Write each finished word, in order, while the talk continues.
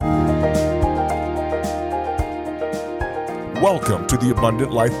Welcome to the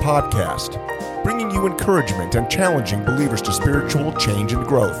Abundant Life Podcast, bringing you encouragement and challenging believers to spiritual change and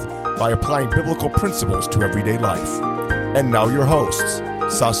growth by applying biblical principles to everyday life. And now your hosts,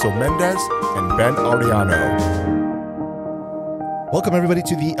 Saso Mendez and Ben Ariano. Welcome, everybody,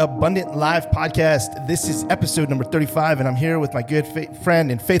 to the Abundant Life Podcast. This is episode number 35, and I'm here with my good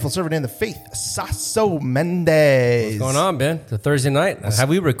friend and faithful servant in the faith, Saso Mendez. What's going on, Ben? The Thursday night. Have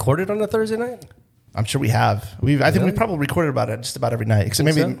we recorded on a Thursday night? I'm sure we have. I think we probably recorded about it just about every night,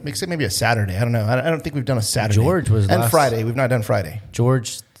 except maybe a Saturday. I don't know. I don't think we've done a Saturday. George was and Friday. We've not done Friday.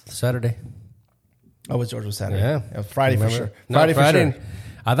 George Saturday. Oh, George was Saturday. Yeah, Friday for sure. Friday for sure.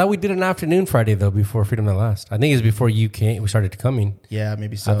 I thought we did an afternoon Friday though before Freedom at Last. I think it was before you came. We started coming. Yeah,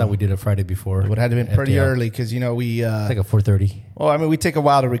 maybe so. I thought we did a Friday before. It would have been pretty early because we. I think at 4:30. Well, I mean, we take a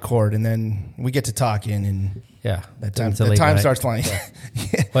while to record, and then we get to talking, and that time starts flying.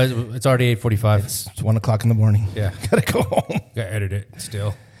 Yeah. Well, it's already 8:45. It's 1 o'clock in the morning. Yeah, gotta go home. Gotta edit it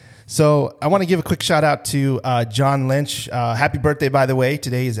still. So I want to give a quick shout out to John Lynch. Happy birthday, by the way.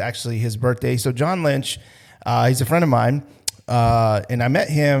 Today is actually his birthday. So John Lynch, he's a friend of mine. And I met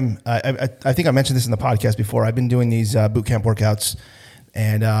him. I think I mentioned this in the podcast before. I've been doing these boot camp workouts,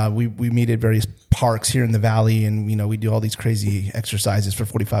 and we meet at various parks here in the valley, and we do all these crazy exercises for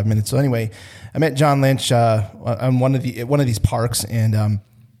 45 minutes. So anyway, I met John Lynch on one of these parks, and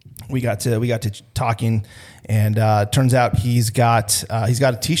we got to talking, and turns out he's got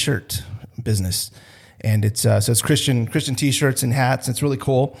a t-shirt business, and it's Christian t-shirts and hats. It's really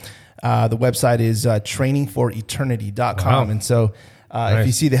cool. The website is trainingforeternity.com. Wow. And so If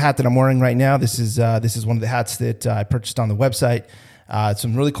you see the hat that I'm wearing right now, this is one of the hats that I purchased on the website.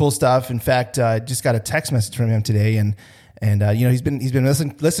 Some really cool stuff. In fact, I just got a text message from him today, and he's been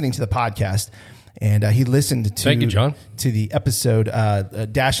listening to the podcast, and he listened to Thank you, John. to the episode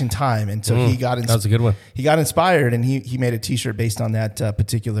Dash in Time, and so he got that was a good one. He got inspired, and he made a T-shirt based on that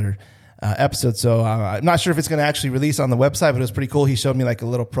particular episode. So I'm not sure if it's going to actually release on the website, but it was pretty cool. He showed me like a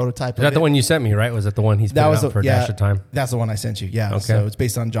little prototype. Is that the one you sent me, right? Was that the one he's put out for Dash of Time? That's the one I sent you. Yeah. Okay. So it's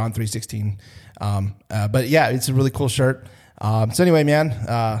based on John 3:16. But yeah, it's a really cool shirt. So anyway, man,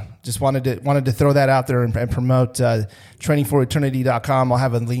 just wanted to throw that out there and promote trainingforeternity.com. I'll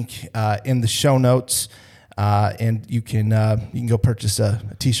have a link in the show notes, and you can go purchase a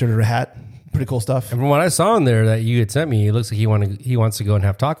T-shirt or a hat. Pretty cool stuff. And from what I saw in there that you had sent me, it looks like he wants to go and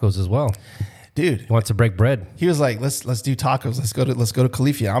have tacos as well. Dude, he wants to break bread. He was like, let's do tacos. Let's go to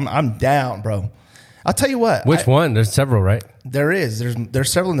Califia. I'm down, bro. I'll tell you what. Which one? There's several, right? There's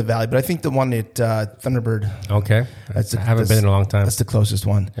several in the valley, but I think the one at Thunderbird. Okay. I haven't been in a long time. That's the closest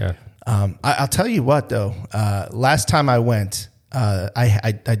one. Yeah. I'll tell you what though. Last time I went,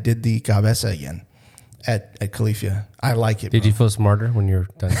 I did the cabeza again at Califia. I like it. Did you feel smarter when you're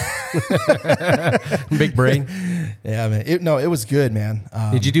done? Big brain. Yeah, man. It was good, man.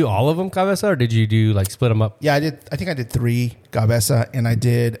 Did you do all of them cabeza, or did you do like split them up? Yeah, I did. I think I did 3 cabeza, and I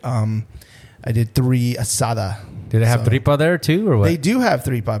did 3 asada. Do they have tripa there too, or what? They do have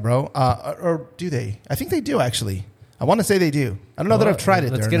tripa, bro. Or do they? I think they do actually. I want to say they do. I don't know that I've tried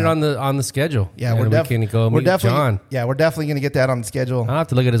it. Let's get it on the schedule. Yeah, we're definitely John. Yeah, we're definitely going to get that on the schedule. I'll have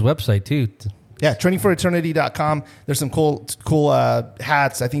to look at his website too. Yeah, trainingforeternity.com. There's some cool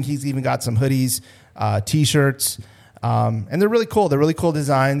hats. I think he's even got some hoodies, T-shirts, and they're really cool. They're really cool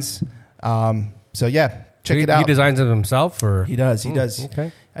designs. So yeah, check it out. He designs them himself, or he does. He does.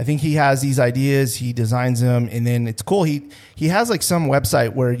 Okay. I think he has these ideas. He designs them, and then it's cool. He has like some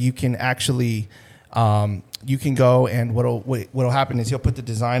website where you can actually you can go, and what'll happen is he'll put the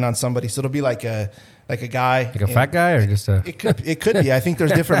design on somebody. So it'll be like a guy, like a fat guy, or just a. It could be. I think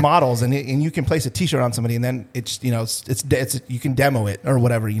there's different models, and you can place a T-shirt on somebody, and then it's you can demo it or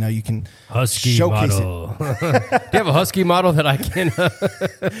whatever. You can husky showcase model. Do you have a husky model that I can?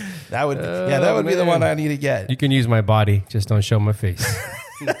 That would be the one I need to get. You can use my body, just don't show my face.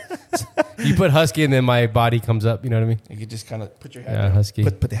 You put husky, and then my body comes up. You know what I mean? You could just kind of put your hat down. Husky.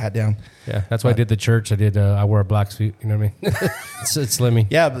 Put the hat down. Yeah, that's why I did the church. I wore a black suit. You know what I mean? It's slimmy.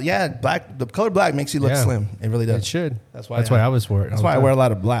 Yeah, but black. The color black makes you look slim. It really does. It should. That's why I always wore it. That's why I wear a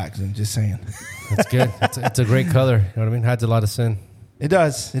lot of blacks. I'm just saying. That's good. It's a great color. You know what I mean? Hides a lot of sin. It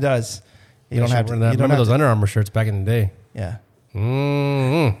does. You don't have to. Remember those Under Armour shirts back in the day? Yeah.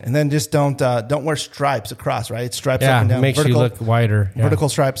 Mm-hmm. And then just don't wear stripes across, right? It's stripes up and down. Makes you look wider. Yeah. Vertical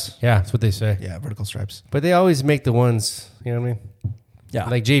stripes. Yeah, that's what they say. Yeah, vertical stripes. But they always make the ones, you know what I mean? Yeah.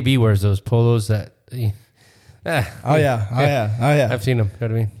 Like JB wears those polos that... Oh, yeah. I've seen them, you know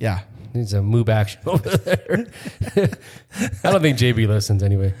what I mean? Yeah. Needs a move action over there. I don't think JB listens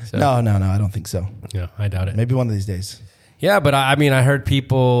anyway. So. No, I don't think so. Yeah, I doubt it. Maybe one of these days. Yeah, but I mean, I heard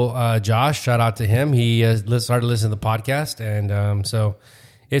people, Josh, shout out to him. He started listening to the podcast. And so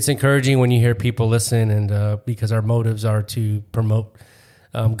it's encouraging when you hear people listen, and because our motives are to promote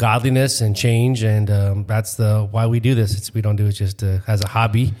godliness and change. And that's why we do this. We don't do it just as a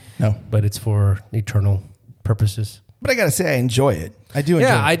hobby. No. But it's for eternal purposes. But I got to say, I enjoy it. I do enjoy it.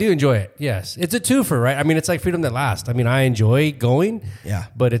 Yeah, I do enjoy it. Yes. It's a twofer, right? I mean, it's like Freedom That Lasts. I mean, I enjoy going. Yeah.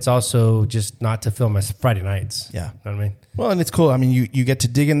 But it's also just not to film my Friday nights. Yeah. You know what I mean? Well, and it's cool. I mean, you get to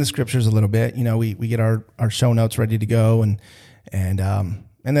dig in the scriptures a little bit. You know, we get our show notes ready to go, and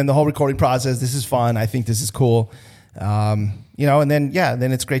then the whole recording process. This is fun. I think this is cool. You know, and then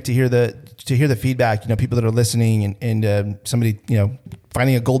it's great to hear the feedback. You know, people that are listening, and somebody, you know,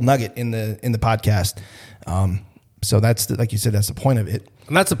 finding a gold nugget in the podcast. So that's like you said, that's the point of it.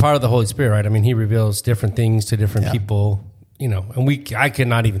 And that's a part of the Holy Spirit, right? I mean, he reveals different things to different people, you know, and I could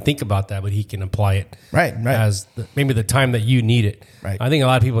not even think about that, but he can apply it right as maybe the time that you need it. Right. I think a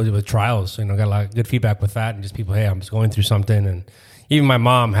lot of people do with trials, you know, got a lot of good feedback with that, and just people, hey, I'm just going through something. And even my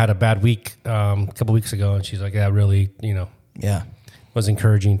mom had a bad week a couple weeks ago, and she's like, yeah, really, you know, was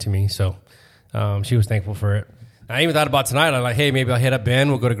encouraging to me. So she was thankful for it. I even thought about tonight. I'm like, hey, maybe I'll hit up Ben.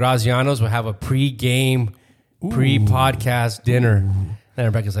 We'll go to Graziano's. We'll have a pre-game, pre-podcast dinner. And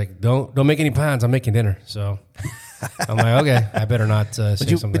Rebecca's like, don't make any plans. I'm making dinner. So I'm like, okay, I better not say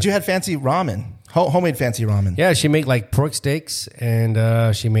something. But you had fancy ramen, homemade fancy ramen. Yeah, she made like pork steaks,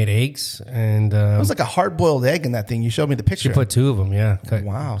 and she made eggs. And it was like a hard-boiled egg in that thing. You showed me the picture. She put 2 of them, yeah.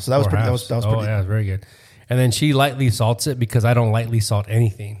 Wow. So that was pretty. That was pretty. Oh, yeah, it was very good. And then she lightly salts it because I don't lightly salt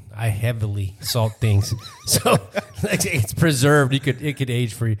anything. I heavily salt things. So it's preserved. It could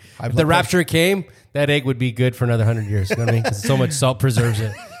age for you. If the rapture came, that egg would be good for another 100 years. You know what I mean? Because so much salt preserves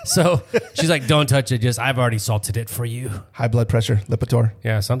it. So she's like, don't touch it. I've already salted it for you. High blood pressure, Lipitor.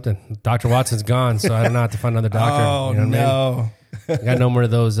 Yeah, something. Dr. Watson's gone, so I don't know how to find another doctor. Oh, you know what no. I mean? I got no more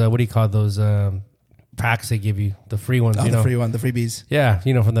of those, what do you call those packs they give you? The free ones. Oh, you know? The free one, the freebies. Yeah,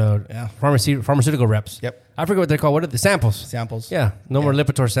 you know, from the pharmaceutical reps. Yep. I forget what they're called. What are the samples? Samples. Yeah. No more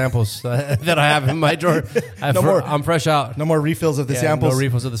Lipitor samples that I have in my drawer. I'm fresh out. No more refills of the samples. No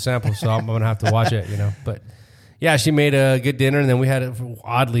refills of the samples. So I'm going to have to watch it, you know. But yeah, she made a good dinner, and then we had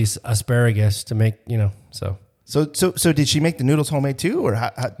oddly asparagus to make, you know, so. So did she make the noodles homemade too, or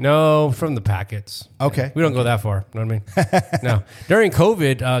how? No, from the packets. Okay. Yeah. We don't go that far. You know what I mean? No. During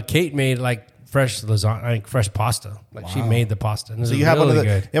COVID, Kate made like fresh lasagna, like fresh pasta. Like she made the pasta. And so you have one of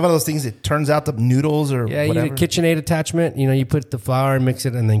those things that turns out the noodles or whatever? You need a KitchenAid attachment. You know, you put the flour and mix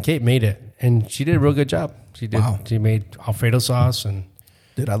it, and then Kate made it, and she did a real good job. She did. Wow. She made Alfredo sauce, and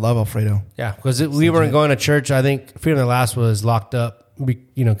dude, I love Alfredo. Yeah, because we weren't going to church. I think Freedom That Lasts was locked up,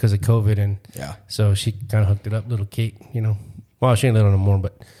 you know, because of COVID, and so she kind of hooked it up. Little Kate, you know, well, she ain't little no more,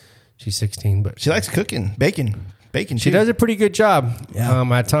 but she's 16. But she likes cooking, baking. She does a pretty good job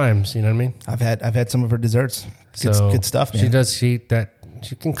at times. You know what I mean? I've had some of her desserts. Good stuff, man.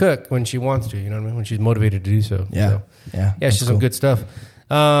 She can cook when she wants to. You know what I mean? When she's motivated to do so. Yeah, she's cool. Some good stuff.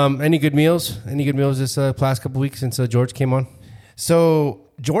 Any good meals? Any good meals this past couple weeks since George came on? So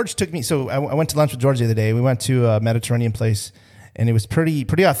George took me. So I went to lunch with George the other day. We went to a Mediterranean place, and it was pretty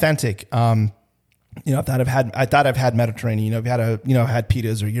authentic. You know, I thought I've had Mediterranean. You know, had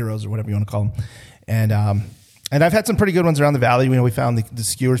pitas or gyros or whatever you want to call them, and I've had some pretty good ones around the valley. You know, we found the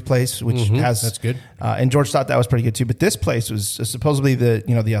skewers place, which has that's good. And George thought that was pretty good too. But this place was supposedly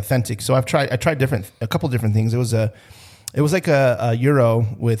the authentic. So I tried a couple different things. It was like a gyro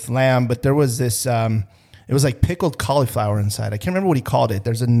with lamb, but there was this. It was like pickled cauliflower inside. I can't remember what he called it.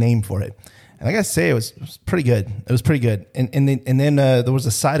 There's a name for it. And I gotta say, it was pretty good. It was pretty good. And then there was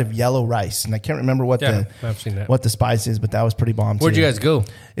a side of yellow rice, and I can't remember what I've seen that. what the spice is, but that was pretty bomb. Where'd you guys go?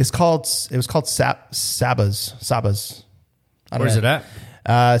 It was called Sabas. Where's it at?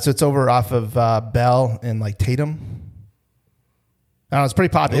 So it's over off of Bell and like Tatum. I don't know, it's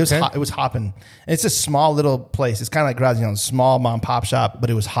pretty popular. Okay. It was hopping. It's a small little place. It's kind of like Graziano's, small mom and pop shop, but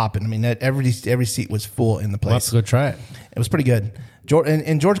it was hopping. I mean, every seat was full in the place. Let's go try it. It was pretty good.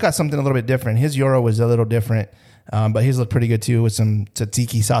 George got something a little bit different. His gyro was a little different, but his looked pretty good too with some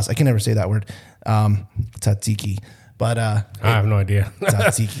tzatziki sauce. I can never say that word, tzatziki. But I have no idea.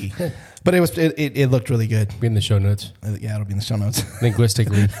 Tzatziki. But it looked really good. Be in the show notes. Yeah, it'll be in the show notes.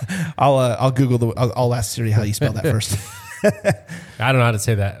 Linguistically, I'll Google I'll ask Siri how you spell that first. I don't know how to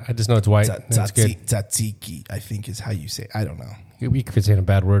say that. I just know it's white. That's good. Tzatziki, I think is how you say it. I don't know. We could say a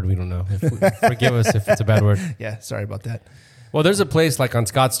bad word. We don't know. Forgive us if it's a bad word. Yeah, sorry about that. Well, there's a place like on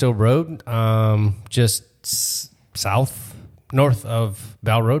Scottsdale Road, just north of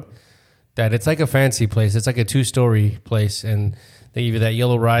Bell Road, that it's like a fancy place. It's like a 2-story place, and they give you that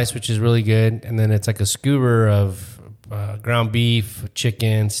yellow rice, which is really good, and then it's like a skewer of ground beef,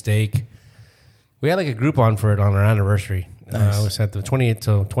 chicken, steak. We had like a Groupon for it on our anniversary. Nice. It was at the 28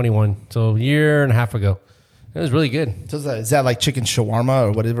 to 21, so a year and a half ago. It was really good. So is that like chicken shawarma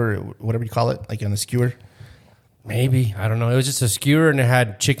or whatever you call it, like on a skewer? Maybe. I don't know. It was just a skewer and it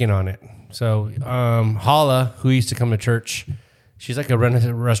had chicken on it. So Hala, who used to come to church, she's like a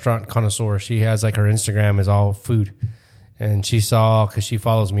restaurant connoisseur. She has like her Instagram is all food. And she saw, because she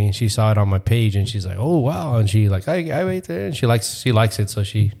follows me, and she saw it on my page, and she's like, "Oh wow!" And she like, I ate there, and she likes it, so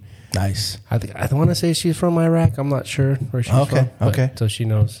she nice. I want to say she's from Iraq. I'm not sure where she's from. Okay, so she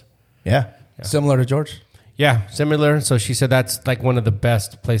knows. Yeah, similar to George. Yeah, similar. So she said that's like one of the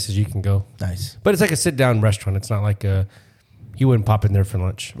best places you can go. Nice, but it's like a sit down restaurant. It's not like you wouldn't pop in there for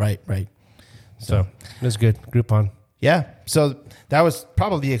lunch. Right. So it was good. Groupon. Yeah. So that was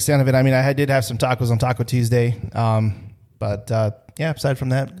probably the extent of it. I mean, I did have some tacos on Taco Tuesday. But aside from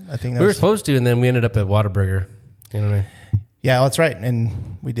that, I think we were supposed to, and then we ended up at Whataburger. You know what I mean? Yeah, that's right.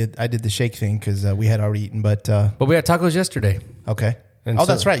 And I did the shake thing because we had already eaten, but we had tacos yesterday. Okay. And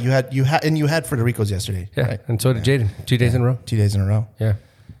that's right. You had Federico's yesterday. Yeah, right? And so did Jaden. 2 days in a row. 2 days in a row. Yeah.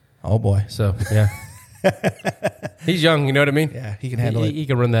 Oh boy. So yeah. He's young, you know what I mean? Yeah, he can handle it. He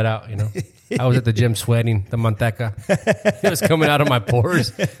can run that out, you know. I was at the gym sweating, the manteca. It was coming out of my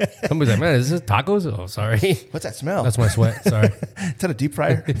pores. Somebody's like, "Man, is this tacos?" Oh, sorry. What's that smell? That's my sweat. Sorry. Is that a deep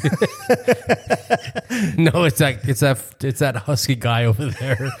fryer? No, it's that husky guy over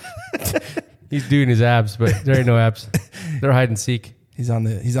there. He's doing his abs, but there ain't no abs. They're hide and seek. He's on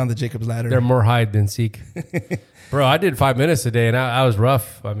the Jacob's ladder. They're more hide than seek. Bro, I did 5 minutes a day, and I was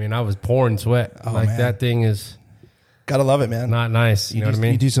rough. I mean, I was pouring sweat. Oh, man. That thing is... Gotta love it, man. Not nice. You know what I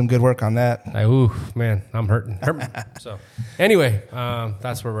mean? You do some good work on that. Man, I'm hurting. So, anyway,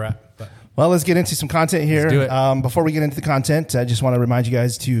 that's where we're at. But. Well, let's get into some content here. Let's do it. Before we get into the content, I just want to remind you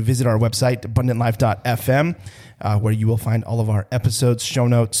guys to visit our website, abundantlife.fm, where you will find all of our episodes, show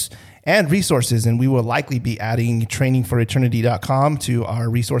notes, and resources. And we will likely be adding trainingforeternity.com to our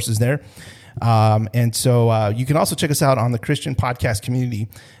resources there. And so you can also check us out on the Christian Podcast Community,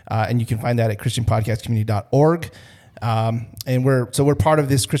 and you can find that at christianpodcastcommunity.org. And we're part of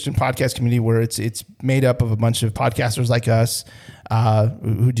this Christian podcast community where it's made up of a bunch of podcasters like us,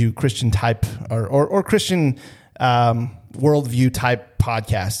 who do Christian type or Christian, worldview type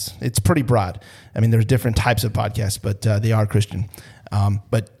podcasts. It's pretty broad. I mean, there's different types of podcasts, but, they are Christian.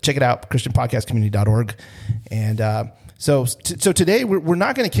 But check it out, christianpodcastcommunity.org. And, So today we're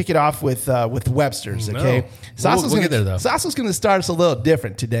not going to kick it off with Webster's, okay? No. We'll get there, though. Saso's going to start us a little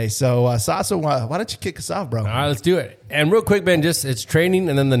different today. So Saso, why don't you kick us off, bro? All right, let's do it. And real quick, Ben, it's training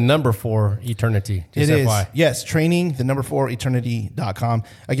and then the number 4 eternity. It is. Yes, training, the number 4 eternity.com.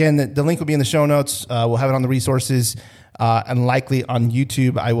 Again, the link will be in the show notes. We'll have it on the resources. And likely on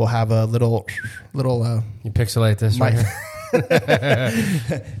YouTube, I will have a little. You pixelate this right here.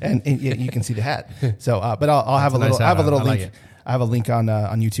 and you can see the hat. So, but I'll have a little. I have a little link. I have a link on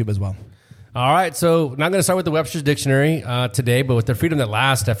YouTube as well. All right. So now I'm going to start with the Webster's Dictionary today, but with the freedom that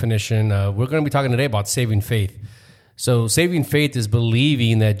lasts definition, we're going to be talking today about saving faith. So saving faith is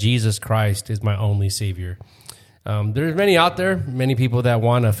believing that Jesus Christ is my only Savior. There's many out there, many people that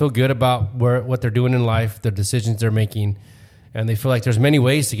want to feel good about what they're doing in life, the decisions they're making, and they feel like there's many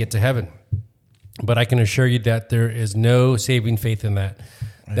ways to get to heaven. But I can assure you that there is no saving faith in that.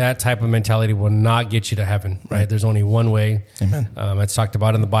 Right. That type of mentality will not get you to heaven, right? There's only one way. Amen. It's talked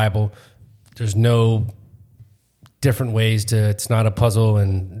about in the Bible. There's no different ways it's not a puzzle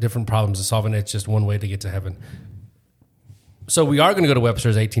and different problems to solve, and it's just one way to get to heaven. So we are going to go to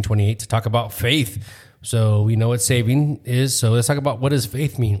Webster's 1828 to talk about faith. So we know what saving is. So let's talk about what does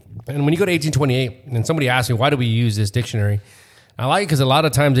faith mean. And when you go to 1828, and somebody asks me, why do we use this dictionary? I like it because a lot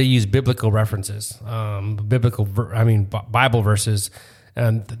of times they use biblical references, Bible verses.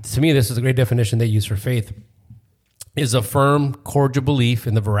 And to me, this is a great definition they use for faith, is a firm, cordial belief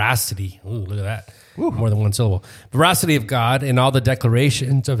in the veracity. Ooh, look at that. Ooh. More than one syllable. Veracity of God and all the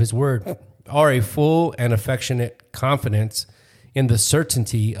declarations of his word are a full and affectionate confidence in the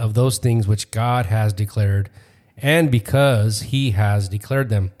certainty of those things which God has declared, and because he has declared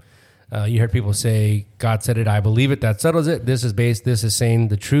them. You heard people say, God said it, I believe it, that settles it. This is saying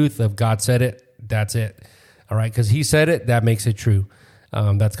the truth of God said it, that's it. All right, because he said it, that makes it true.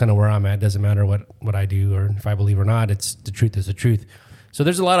 That's kind of where I'm at. It doesn't matter what I do or if I believe or not. It's the truth is the truth. So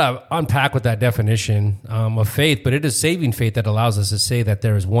there's a lot of unpack with that definition of faith, but it is saving faith that allows us to say that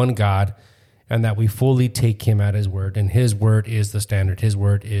there is one God and that we fully take him at his word. And his word is the standard. His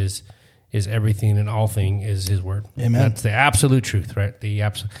word is everything, and all thing is his word. Amen. That's the absolute truth, right?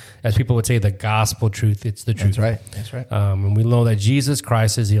 As people would say, the gospel truth. It's the truth. That's right. And we know that Jesus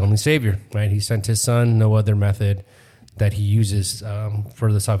Christ is the only Savior, right? He sent his son, no other method that he uses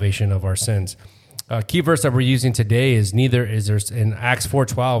for the salvation of our sins. Key verse that we're using today is neither is there, in Acts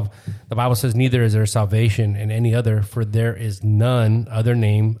 4:12, the Bible says, neither is there salvation in any other, for there is none other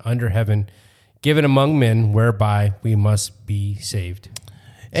name under heaven given among men whereby we must be saved.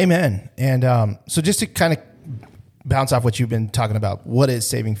 Amen. And so just to kind of bounce off what you've been talking about, what is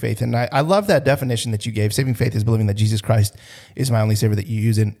saving faith? And I love that definition that you gave. Saving faith is believing that Jesus Christ is my only Savior, that you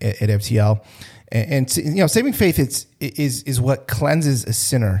use at FTL. And saving faith is what cleanses a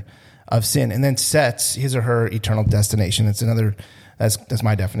sinner of sin and then sets his or her eternal destination. That's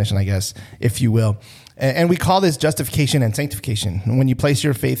my definition, I guess, if you will. And we call this justification and sanctification. And when you place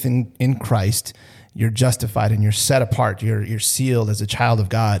your faith in Christ, you're justified and you're set apart. You're sealed as a child of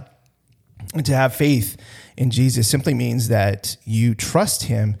God. And to have faith in Jesus simply means that you trust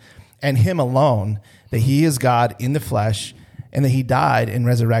him and him alone, that he is God in the flesh and that he died and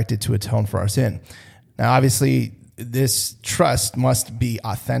resurrected to atone for our sin. Now, obviously, this trust must be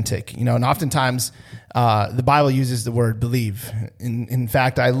authentic, and oftentimes the Bible uses the word believe. In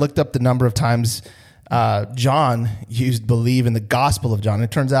fact, I looked up the number of times John used believe in the Gospel of John.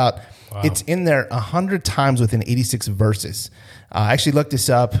 It turns out it's in there 100 times within 86 verses. I actually looked this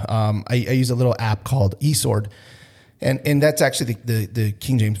up. I use a little app called eSword, and that's actually the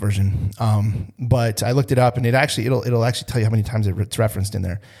King James version. But I looked it up, and it'll actually tell you how many times it's referenced in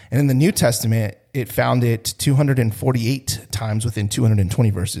there. And in the New Testament, it found it 248 times within 220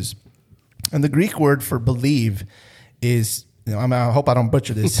 verses. And the Greek word for believe is, I hope I don't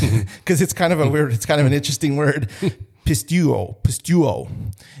butcher this because it's kind of an interesting word. Pist-yoo.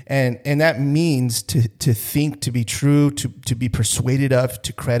 And that means to think, to be true, to be persuaded of,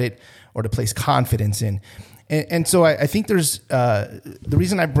 to credit, or to place confidence in. And so I think there's the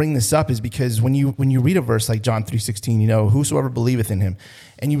reason I bring this up is because when you read a verse like John 3:16, whosoever believeth in him,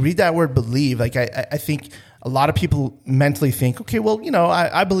 and you read that word believe, like I think a lot of people mentally think, okay, well,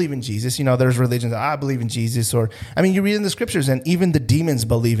 I believe in Jesus. There's religions, I believe in Jesus, or you read in the scriptures, and even the demons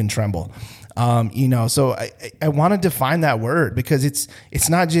believe and tremble. So I want to define that word because it's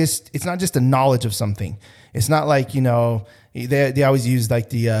not just a knowledge of something. It's not like, they always use like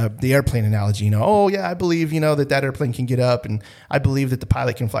the airplane analogy, oh yeah, I believe, that airplane can get up, and I believe that the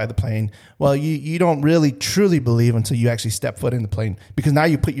pilot can fly the plane. Well, you don't really truly believe until you actually step foot in the plane, because now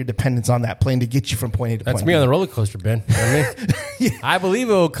you put your dependence on that plane to get you from point A to point B. That's me on the roller coaster, Ben. Yeah. I believe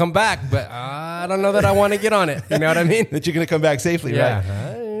it will come back, but I don't know that I want to get on it. You know what I mean? That you're going to come back safely, right?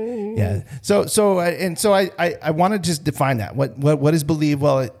 Yeah. So I want to just define that. What is believe?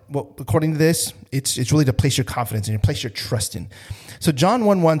 Well, according to this, it's really to place your confidence in, place your trust in. So John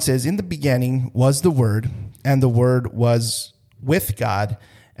 1:1 says, "In the beginning was the Word, and the Word was with God,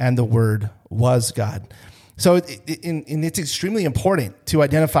 and the Word was God." So it's extremely important to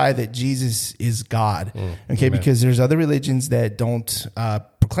identify that Jesus is God. Okay, amen. Because there's other religions that don't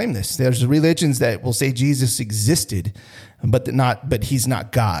proclaim this. There's religions that will say Jesus existed, but he's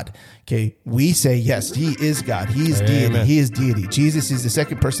not God. Okay, we say yes, he is God. He is deity. Amen. He is deity. Jesus is the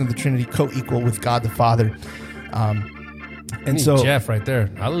second person of the Trinity, co-equal with God the Father. And so Jeff right there,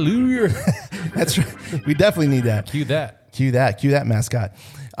 hallelujah. That's right. We definitely need that. Cue that mascot.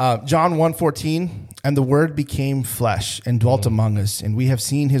 John 1:14, "And the Word became flesh and dwelt among us, and we have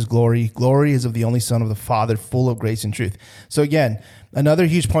seen his glory. Glory is of the only Son of the Father, full of grace and truth." So again, another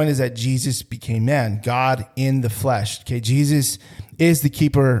huge point is that Jesus became man, God in the flesh. Okay, Jesus is the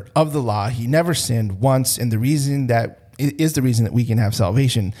keeper of the law. He never sinned once, and the reason that we can have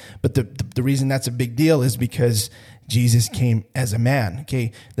salvation. But the reason that's a big deal is because Jesus came as a man.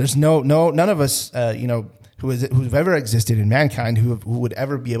 Okay, there's none of us, who've ever existed in mankind who would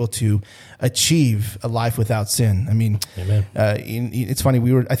ever be able to achieve a life without sin. Amen. It's funny.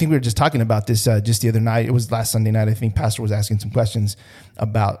 I think we were just talking about this just the other night. It was last Sunday night. I think Pastor was asking some questions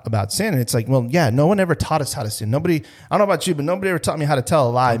about sin, and it's like, well, yeah, no one ever taught us how to sin. Nobody. I don't know about you, but nobody ever taught me how to tell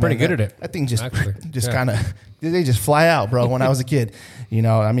a lie. I'm pretty good at it. I think kind of. They just fly out, bro. When I was a kid,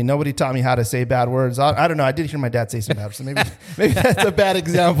 nobody taught me how to say bad words. I don't know. I did hear my dad say some bad words, so maybe that's a bad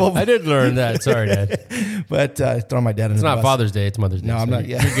example. I did learn that. Sorry, Dad. But throw my dad in the bus. It's not Father's Day. It's Mother's Day. No, I'm not.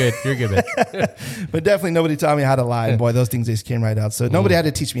 Yeah. You're good, man. But definitely nobody taught me how to lie. And boy, those things just came right out. So nobody had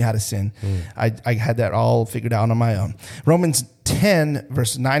to teach me how to sin. I had that all figured out on my own. Romans 10,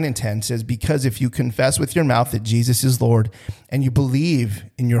 verse 9 and 10 says, "Because if you confess with your mouth that Jesus is Lord, and you believe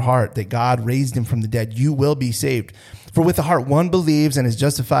in your heart that God raised him from the dead, you will be saved. For with the heart one believes and is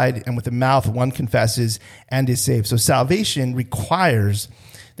justified, and with the mouth one confesses and is saved." So salvation requires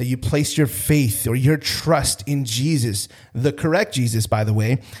that you place your faith or your trust in Jesus, the correct Jesus, by the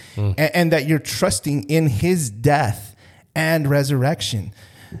way, and that you're trusting in his death and resurrection.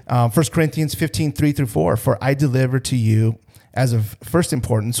 1 Corinthians 15, 3-4, for I deliver to you as of first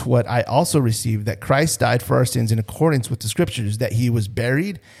importance what I also received, that Christ died for our sins in accordance with the scriptures, that he was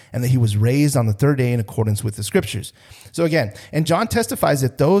buried, and that he was raised on the third day in accordance with the scriptures. So again, and John testifies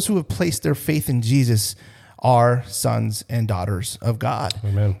that those who have placed their faith in Jesus are sons and daughters of God.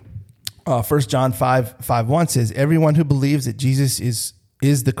 Amen. 1 John 5:1 says, everyone who believes that Jesus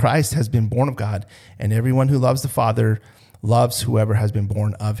is the Christ has been born of God, and everyone who loves the Father loves whoever has been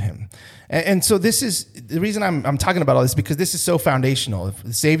born of him. And so this is the reason I'm talking about all this, because this is so foundational.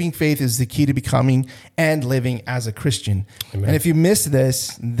 Saving faith is the key to becoming and living as a Christian. Amen. And if you miss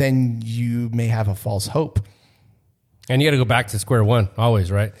this, then you may have a false hope. And you got to go back to square one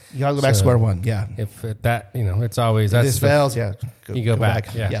always, right? You got to go back to square one. Yeah. If that, it's always, if this fails. Yeah. You go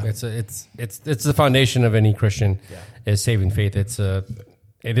back. Yeah. It's the foundation of any Christian is saving faith.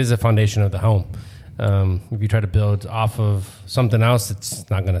 It is a foundation of the home. If you try to build off of something else, it's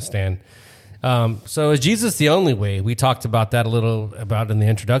not going to stand. So is Jesus the only way? We talked about that a little about in the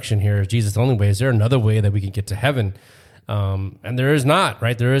introduction here. Is Jesus the only way? Is there another way that we can get to heaven? And there is not,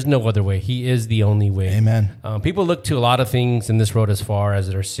 right? There is no other way. He is the only way. Amen. People look to a lot of things in this road as far as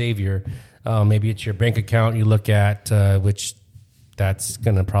their savior. Maybe it's your bank account you look at, which that's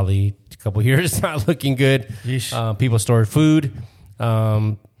going to probably a couple of years not looking good. People store food.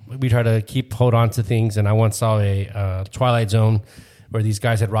 We try to hold on to things. And I once saw a Twilight Zone where these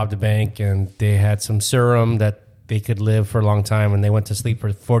guys had robbed a bank and they had some serum that they could live for a long time, and they went to sleep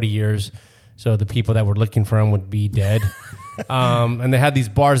for 40 years. So the people that were looking for them would be dead. And they had these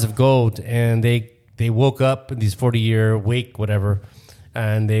bars of gold, and they woke up in these 40-year wake, whatever,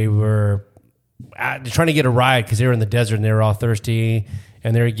 and they were trying to get a ride because they were in the desert and they were all thirsty,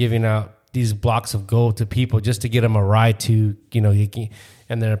 and they were giving out these blocks of gold to people just to get them a ride to,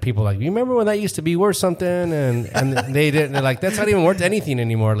 and there are people like, you remember when that used to be worth something? And they didn't. They're like, that's not even worth anything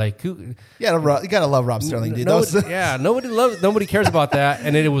anymore. Like, who? You gotta love Rob Sterling, dude. Nobody cares about that,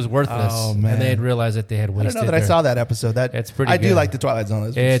 and it was worthless. Oh man! And they had realized that they had wasted. I don't know that I saw that episode. It's pretty. I do like the Twilight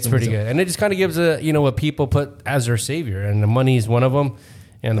Zone. It's pretty good, and it just kind of gives what people put as their savior, and the money is one of them.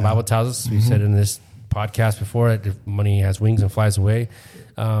 And the Bible tells us, we said in this podcast before, that if money has wings and flies away.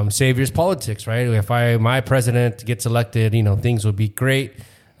 Savior's politics, right? If my president gets elected, things will be great.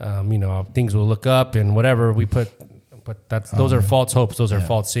 Things will look up and whatever we put, but those are false hopes. Those are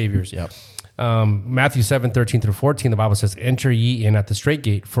false saviors. Yep. Matthew 7:13-14, the Bible says, enter ye in at the straight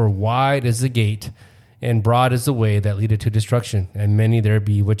gate, for wide is the gate and broad is the way that leadeth to destruction, and many there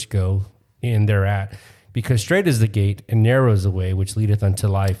be which go in thereat. Because straight is the gate and narrow is the way which leadeth unto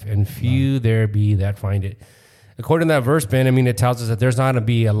life, and few there be that find it. According to that verse, Ben, it tells us that there's not going to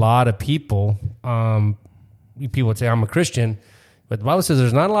be a lot of people. People would say, I'm a Christian, but the Bible says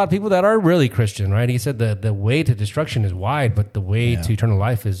there's not a lot of people that are really Christian, right? He said the way to destruction is wide, but the way to eternal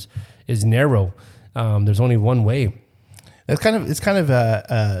life is narrow. There's only one way. It's kind of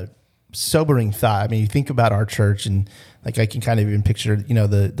a sobering thought. You think about our church, and like I can kind of even picture,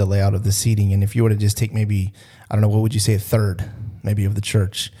 the layout of the seating. And if you were to just take maybe, I don't know, what would you say, a third maybe of the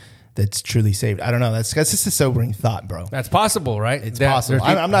church that's truly saved. I don't know. That's just a sobering thought, bro. That's possible, right? It's possible.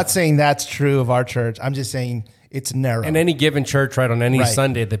 I'm not saying that's true of our church. I'm just saying it's narrow. In any given church, right, on any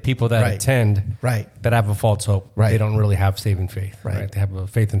Sunday, the people that attend, that have a false hope, they don't really have saving faith, right? They have a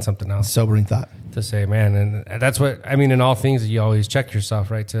faith in something else. Sobering thought. To say, man, and that's what, in all things, you always check yourself,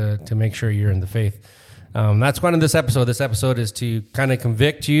 right, to make sure you're in the faith. That's one of this episode. This episode is to kind of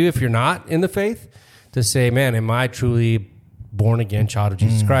convict you if you're not in the faith, to say, man, am I truly born again child of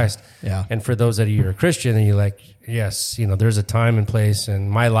Jesus Christ? Yeah. And for those that you're a Christian and you're like, yes, there's a time and place,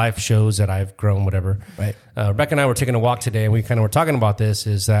 and my life shows that I've grown, whatever. Right. Rebecca and I were taking a walk today, and we kind of were talking about this,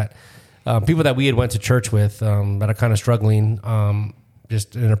 is that people that we had went to church with that are kind of struggling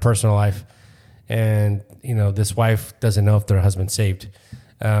just in their personal life. And, this wife doesn't know if their husband's saved.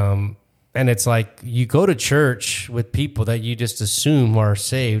 And it's like you go to church with people that you just assume are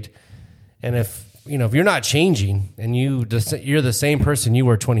saved. And if you're not changing and you're the same person you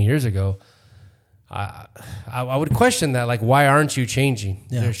were 20 years ago, I would question that. Like, why aren't you changing?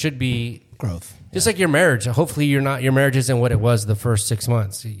 Yeah. There should be growth. Just like your marriage. Hopefully your marriage isn't what it was the first 6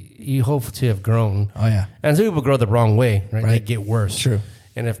 months. You hope to have grown. Oh, yeah. And some people grow the wrong way, right? They get worse. True.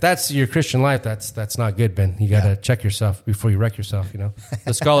 And if that's your Christian life, that's not good, Ben. You got to check yourself before you wreck yourself.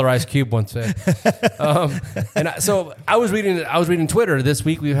 The scholar Ice Cube once said. So I was reading Twitter this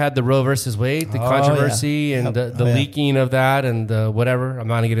week. We've had the Roe versus Wade, the controversy, and the leaking of that, and whatever. I'm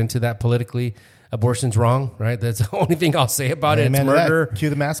not going to get into that politically. Abortion's wrong, right? That's the only thing I'll say about it. It's murder. Cue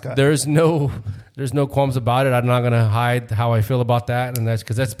the mascot. There's no qualms about it. I'm not going to hide how I feel about that, and that's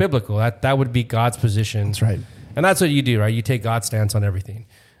because that's biblical. That would be God's position. That's right. And that's what you do, right? You take God's stance on everything.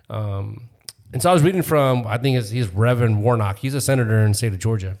 And so I was reading from, I think he's Reverend Warnock. He's a senator in the state of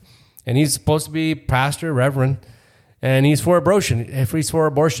Georgia. And he's supposed to be pastor, reverend, and he's for abortion. He's for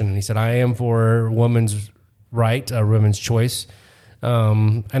abortion. And he said, I am for woman's right, women's choice.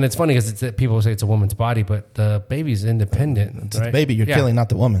 And it's funny because people say it's a woman's body, but the baby's independent. It's the baby you're killing, not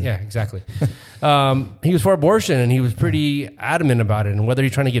the woman. Yeah, exactly. He was for abortion, and he was pretty adamant about it, and whether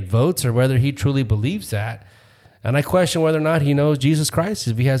he's trying to get votes or whether he truly believes that. And I question whether or not he knows Jesus Christ,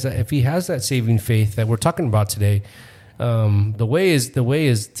 if he has that saving faith that we're talking about today. The way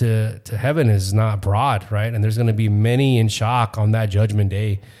is to heaven is not broad, right? And there's going to be many in shock on that judgment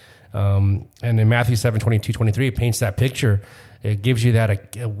day. And in Matthew 7:22-23, it paints that picture. It gives you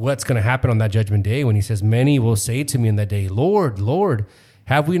that what's going to happen on that judgment day when he says, many will say to me in that day, Lord, Lord,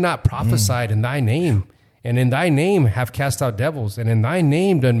 have we not prophesied in thy name? And in thy name have cast out devils, and in thy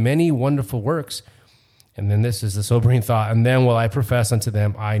name done many wonderful works. And then this is the sobering thought. And then will I profess unto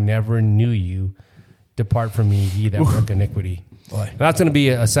them, I never knew you. Depart from me, ye that work iniquity. Boy. That's going to be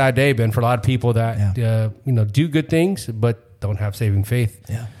a sad day, Ben, for a lot of people that do good things but don't have saving faith.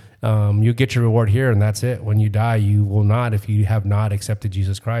 Yeah. You get your reward here, and that's it. When you die, you will not if you have not accepted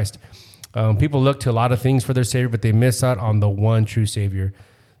Jesus Christ. People look to a lot of things for their Savior, but they miss out on the one true Savior,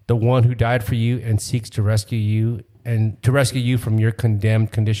 the one who died for you and seeks to rescue you from your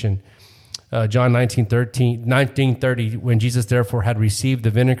condemned condition. John 19:30, when Jesus therefore had received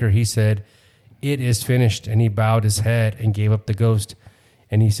the vinegar, he said, it is finished. And he bowed his head and gave up the ghost.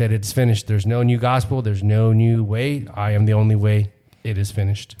 And he said, it's finished. There's no new gospel. There's no new way. I am the only way. It is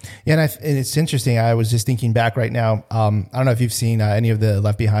finished. Yeah, and it's interesting. I was just thinking back right now. I don't know if you've seen any of the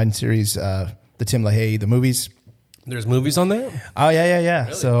Left Behind series, the Tim LaHaye, the movies. There's movies on there? Oh, yeah.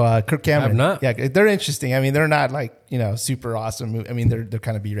 Really? So Kirk Cameron. I have not. Yeah, they're interesting. I mean, they're not like, super awesome. I mean, they're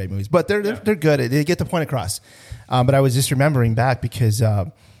kind of B-rate movies, but they're good. They get the point across. But I was just remembering back because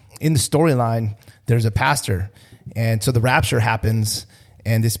in the storyline, there's a pastor. And so the rapture happens.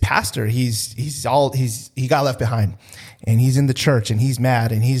 And this pastor, he got left behind, and he's in the church, and he's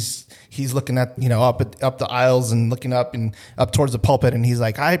mad, and he's looking at up the aisles and looking up and up towards the pulpit, and he's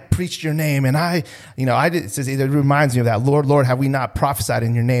like, I preached your name, and I did. It says, it reminds me of that. Lord, Lord, have we not prophesied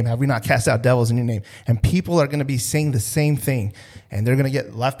in your name? Have we not cast out devils in your name? And people are going to be saying the same thing, and they're going to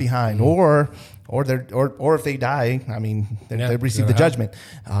get left behind, or if they die, I mean, they receive the judgment,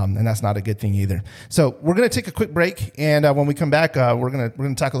 and that's not a good thing either. So we're going to take a quick break, and when we come back, we're going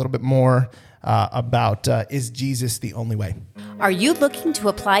to talk a little bit more about is Jesus the only way? Are you looking to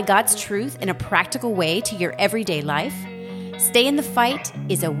apply God's truth in a practical way to your everyday life? Stay in the Fight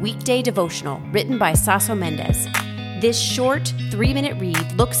is a weekday devotional written by Saso Mendez. This short 3-minute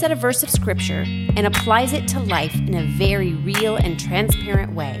read looks at a verse of Scripture and applies it to life in a very real and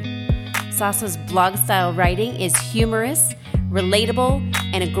transparent way. Saso's blog-style writing is humorous, relatable,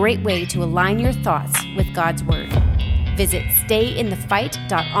 and a great way to align your thoughts with God's Word. Visit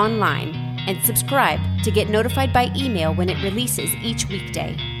stayinthefight.online and subscribe to get notified by email when it releases each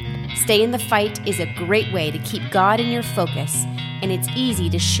weekday. Stay in the Fight is a great way to keep God in your focus, and it's easy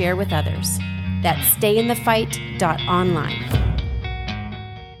to share with others. That's stayinthefight.online.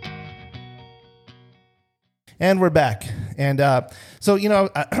 And we're back. And so,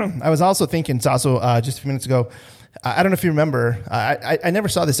 I was also thinking, Saso, just a few minutes ago, I don't know if you remember, I never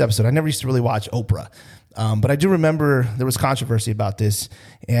saw this episode. I never used to really watch Oprah. But I do remember there was controversy about this.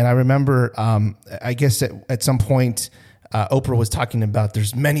 And I remember, I guess at some point, Oprah was talking about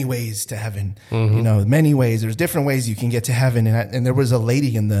there's many ways to heaven, many ways. There's different ways you can get to heaven. And there was a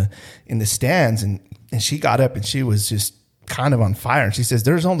lady in the stands, and she got up and she was just kind of on fire. And she says,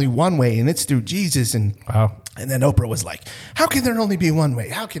 there's only one way, and it's through Jesus. And wow. And then Oprah was like, how can there only be one way?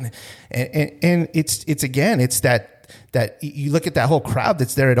 How can, and it's that you look at that whole crowd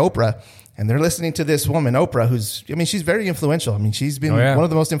that's there at Oprah, and they're listening to this woman, Oprah, she's very influential. I mean, she's been one of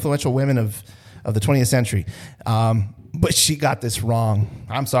the most influential women of the 20th century. But she got this wrong.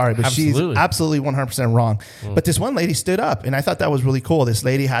 I'm sorry, but she's absolutely 100% wrong. But this one lady stood up, and I thought that was really cool. This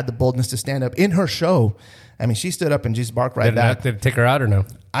lady had the boldness to stand up in her show. I mean, she stood up and just barked right back. Did it take her out or no?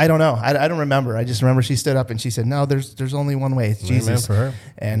 I don't know. I don't remember. I just remember she stood up and she said, no, there's only one way. It's Jesus. For her.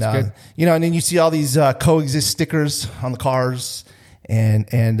 And, and then you see all these coexist stickers on the cars. And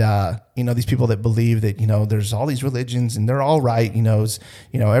these people that believe that, there's all these religions and they're all right,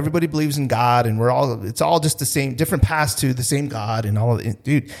 everybody believes in God, and it's all just the same, different paths to the same God and all of it.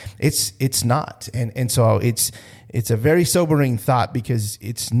 Dude, it's not. And so it's a very sobering thought, because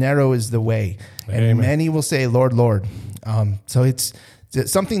it's narrow is the way. And Amen. Many will say, Lord, Lord. So it's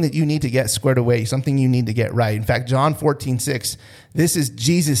something that you need to get squared away, something you need to get right. In fact, John 14:6, this is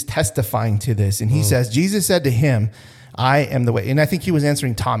Jesus testifying to this. And he says, Jesus said to him, I am the way. And I think he was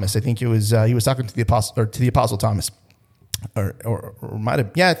answering Thomas. I think it was he was talking to the apostle Thomas. Or might have,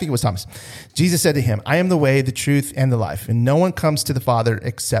 I think it was Thomas. Jesus said to him, I am the way, the truth, and the life, and no one comes to the Father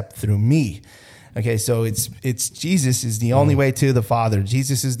except through me. Okay, so it's Jesus is the only way to the Father.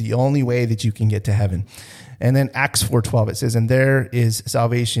 Jesus is the only way that you can get to heaven. And then Acts 4:12, it says, and there is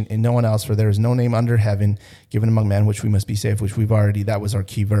salvation in no one else, for there is no name under heaven given among men which we must be saved, which that was our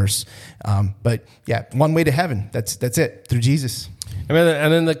key verse. But yeah, one way to heaven. That's it, through Jesus. And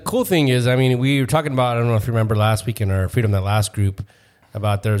then the cool thing is, I mean, we were talking about, I don't know if you remember last week in our Freedom That Last group,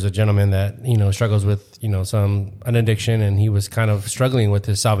 about there's a gentleman that, struggles with, an addiction, and he was kind of struggling with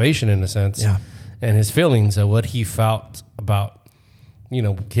his salvation in a sense, and his feelings of what he felt about,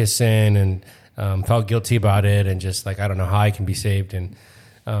 his sin, and felt guilty about it, and just like, I don't know how I can be saved. And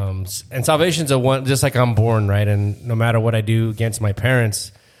salvation's just like I'm born, right? And no matter what I do against my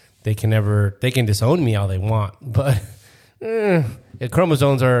parents, they can disown me all they want, but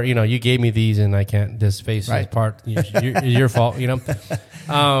chromosomes are, you gave me these and I can't, this face is part, your fault,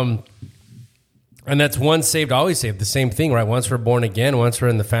 and that's once saved, always saved. The same thing, right? Once we're born again, once we're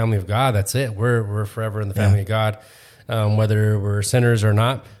in the family of God, that's it. We're forever in the family of God, whether we're sinners or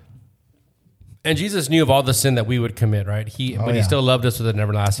not. And Jesus knew of all the sin that we would commit, right? He still loved us with an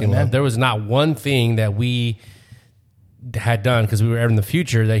everlasting love. There was not one thing that we had done, because we were in the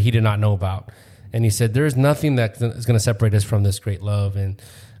future, that he did not know about. And he said, there's nothing that is going to separate us from this great love. And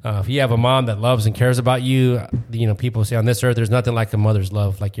if you have a mom that loves and cares about you, people say on this earth, there's nothing like a mother's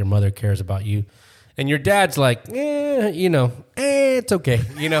love, like your mother cares about you. And your dad's like, it's okay,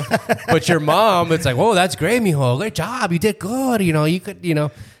 But your mom, it's like, whoa, that's great, mijo. Great job. You did good. You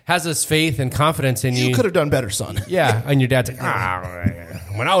could, has this faith and confidence in you. You could have done better, son. Yeah. And your dad's like,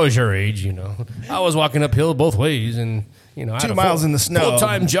 when I was your age, I was walking uphill both ways, and, I had 2 miles in the snow.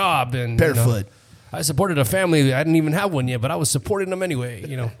 Full-time job. And barefoot. I supported a family. I didn't even have one yet, but I was supporting them anyway,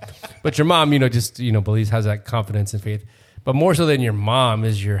 But your mom, just, believes, has that confidence and faith. But more so than your mom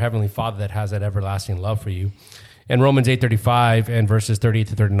is your heavenly Father that has that everlasting love for you. In Romans 8:35 and verses 38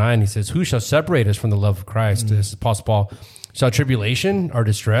 to 39, he says, who shall separate us from the love of Christ? This is Apostle Paul. Shall tribulation, our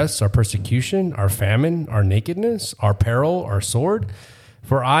distress, our persecution, our famine, our nakedness, our peril, our sword?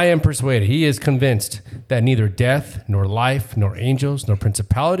 For I am persuaded, he is convinced, that neither death, nor life, nor angels, nor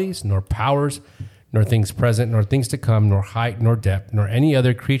principalities, nor powers, nor things present, nor things to come, nor height, nor depth, nor any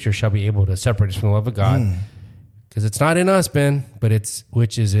other creature shall be able to separate us from the love of God. Because it's not in us, Ben, but it's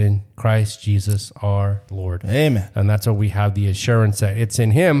which is in Christ Jesus our Lord. Amen. And that's where we have the assurance that it's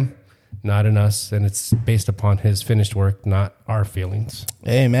in him, not in us, and it's based upon his finished work, not our feelings.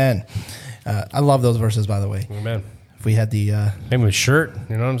 Amen. I love those verses, by the way. Amen. If we had the... maybe a shirt,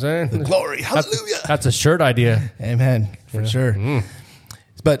 you know what I'm saying? The glory, hallelujah. That's a shirt idea. Amen, for sure.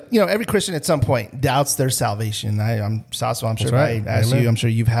 But, every Christian at some point doubts their salvation. I'm Saso, I'm sure I asked you, I'm sure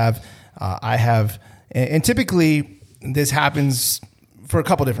you have, I have. And typically, this happens for a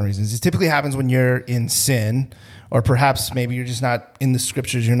couple different reasons. It typically happens when you're in sin, or perhaps maybe you're just not in the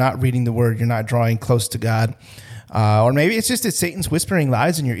scriptures, you're not reading the word, you're not drawing close to God. Or maybe it's just that Satan's whispering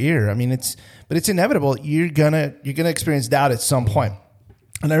lies in your ear. I mean, it's inevitable. You're gonna experience doubt at some point.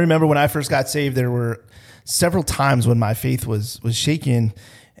 And I remember when I first got saved, there were several times when my faith was shaken.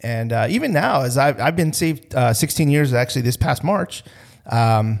 And even now, as I've been saved 16 years, actually this past March,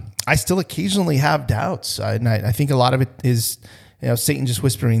 I still occasionally have doubts. And I think a lot of it is, Satan just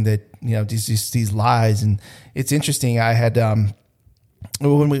whispering that, these lies. And it's interesting. I had,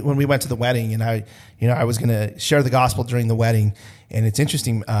 when we went to the wedding, and I was going to share the gospel during the wedding. And it's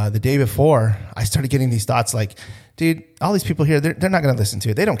interesting. The day before, I started getting these thoughts like, dude, all these people here, they're not going to listen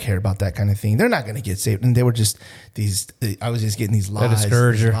to it. They don't care about that kind of thing. They're not going to get saved. And they were just I was just getting these lies,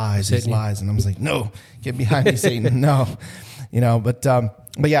 these lies. And I was like, no, get behind me, Satan. No, but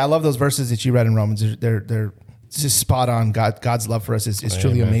yeah, I love those verses that you read in Romans. They're just spot on. God's love for us is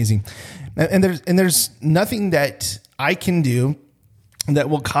truly amazing. And there's nothing that I can do that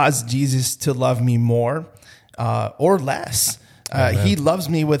will cause Jesus to love me more or less. He loves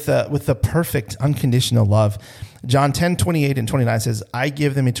me with a perfect, unconditional love. John 10:28 and 29 says, I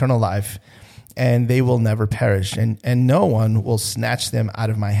give them eternal life, and they will never perish, and no one will snatch them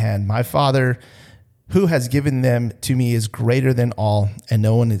out of my hand. My Father, who has given them to me, is greater than all, and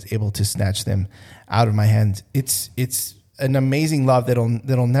no one is able to snatch them out of my hand. It's an amazing love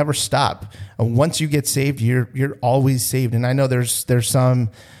that'll never stop. Once you get saved, you're always saved. And I know there's some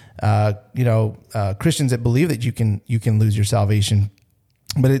Christians that believe that you can lose your salvation,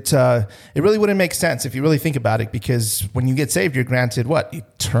 but it really wouldn't make sense if you really think about it, because when you get saved, you're granted what?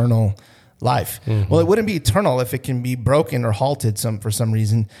 Eternal life. Mm-hmm. Well, it wouldn't be eternal if it can be broken or halted for some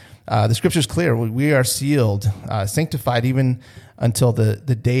reason. The scripture is clear. We are sealed, sanctified even until the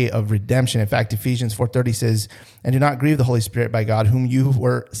day of redemption. In fact, Ephesians 4:30 says, and do not grieve the Holy Spirit by God, whom you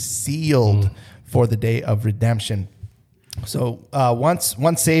were sealed for the day of redemption. So once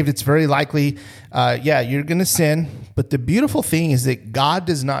saved, it's very likely, you're going to sin. But the beautiful thing is that God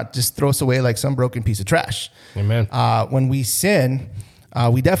does not just throw us away like some broken piece of trash. Amen. When we sin,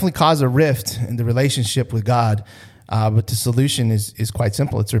 we definitely cause a rift in the relationship with God. But the solution is quite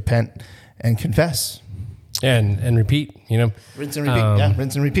simple. It's repent and confess. And repeat, Rinse and repeat.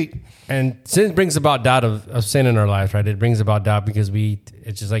 Rinse and repeat. And sin brings about doubt of sin in our lives, right? It brings about doubt because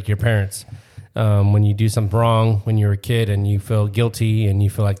it's just like your parents. When you do something wrong when you're a kid and you feel guilty and you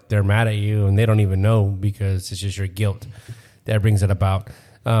feel like they're mad at you and they don't even know because it's just your guilt that brings it about.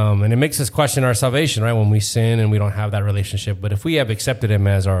 And it makes us question our salvation, right? When we sin and we don't have that relationship. But if we have accepted him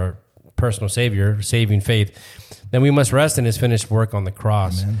as our personal savior, saving faith, then we must rest in his finished work on the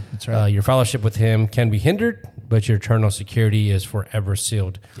cross. Amen. That's right. Your fellowship with him can be hindered, but your eternal security is forever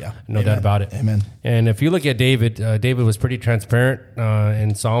sealed. Yeah. No doubt about it. Amen. And if you look at David, David was pretty transparent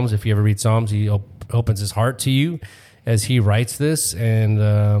in Psalms. If you ever read Psalms, he opens his heart to you as he writes this. And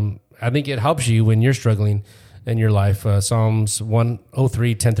I think it helps you when you're struggling in your life. Psalms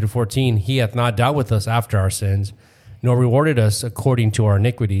 103, 10 through 14, he hath not dealt with us after our sins, nor rewarded us according to our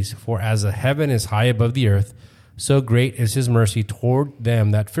iniquities. For as the heaven is high above the earth, so great is his mercy toward them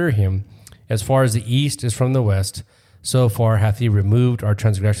that fear him. As far as the east is from the west, so far hath he removed our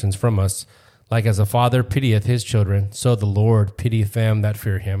transgressions from us. Like as a father pitieth his children, so the Lord pitieth them that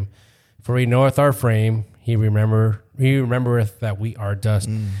fear him. For he knoweth our frame, he remembereth that we are dust.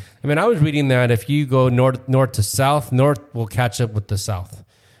 I mean, I was reading that if you go north to south, north will catch up with the south.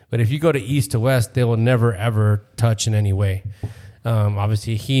 But if you go to east to west, they will never, ever touch in any way.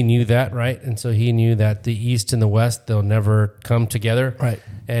 Obviously, he knew that, right? And so he knew that the east and the west, they'll never come together. Right.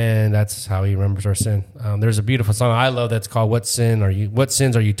 And that's how he remembers our sin. There's a beautiful song I love that's called What Sins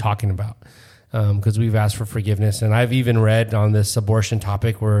Are You Talking About? Because we've asked for forgiveness. And I've even read on this abortion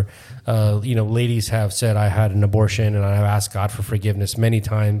topic where, ladies have said, I had an abortion and I've asked God for forgiveness many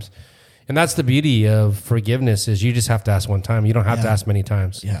times. And that's the beauty of forgiveness is you just have to ask one time. You don't have to ask many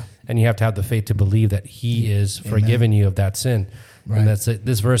times. Yeah. And you have to have the faith to believe that he is forgiven you of that sin. Right. And that's it.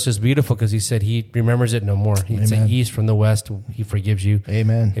 This verse is beautiful because he said he remembers it no more. He'd say east from the west, he forgives you.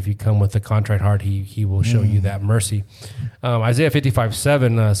 Amen. If you come with a contrite heart, he will show you that mercy. Isaiah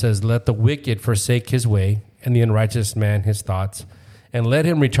 55:7 says, let the wicked forsake his way and the unrighteous man his thoughts, and let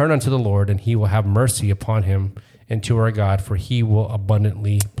him return unto the Lord, and he will have mercy upon him and to our God, for he will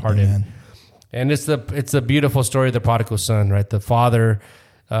abundantly pardon. Amen. And it's a beautiful story of the prodigal son, right? The father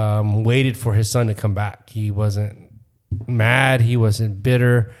waited for his son to come back. He wasn't mad. He wasn't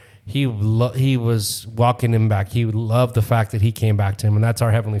bitter. He was walking him back. He loved the fact that he came back to him. And that's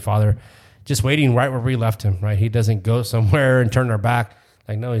our Heavenly Father, just waiting right where we left him, right? He doesn't go somewhere and turn our back.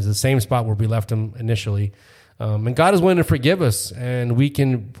 Like, no, he's the same spot where we left him initially. And God is willing to forgive us, and we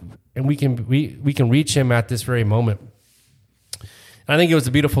can reach him at this very moment. And I think it was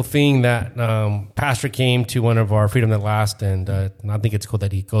a beautiful thing that Pastor came to one of our Freedom That Last, and I think it's cool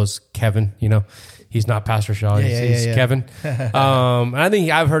that he goes Kevin, He's not Pastor Shaw. He's Kevin. And I think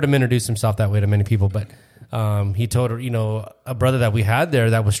I've heard him introduce himself that way to many people, but he told a brother that we had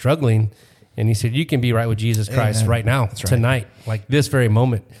there that was struggling, and he said, you can be right with Jesus Christ right now, tonight, like this very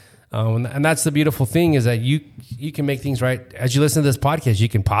moment. And that's the beautiful thing is that you can make things right. As you listen to this podcast, you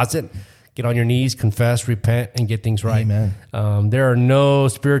can pause it, get on your knees, confess, repent, and get things right. Amen. There are no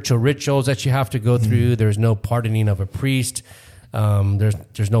spiritual rituals that you have to go through. There's no pardoning of a priest.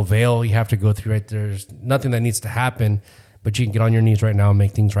 There's no veil you have to go through, right? There's nothing that needs to happen, but you can get on your knees right now and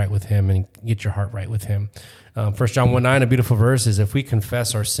make things right with him and get your heart right with him. 1 John 1:9, a beautiful verse is, if we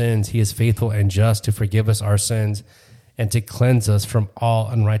confess our sins, he is faithful and just to forgive us our sins and to cleanse us from all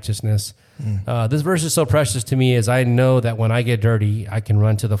unrighteousness. This verse is so precious to me as I know that when I get dirty, I can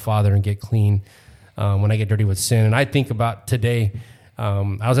run to the Father and get clean when I get dirty with sin. And I think about today,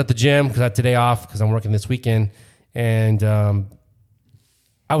 I was at the gym because I had today off because I'm working this weekend, and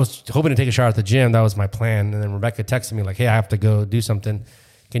I was hoping to take a shower at the gym. That was my plan. And then Rebecca texted me like, hey, I have to go do something.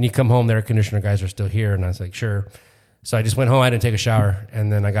 Can you come home? The air conditioner guys are still here. And I was like, sure. So I just went home. I didn't take a shower. And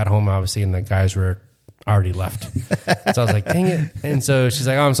then I got home, obviously, and the guys were already left. So I was like, dang it. And so she's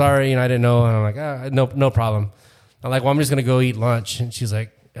like, oh, I'm sorry. I didn't know. And I'm like, no problem. I'm like, well, I'm just going to go eat lunch. And she's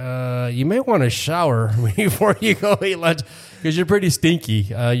like, you may want to shower before you go eat lunch because you're pretty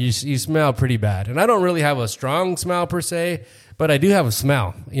stinky. You smell pretty bad. And I don't really have a strong smell per se, but I do have a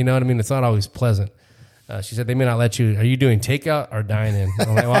smell. You know what I mean? It's not always pleasant. She said, they may not let you. Are you doing takeout or dine in?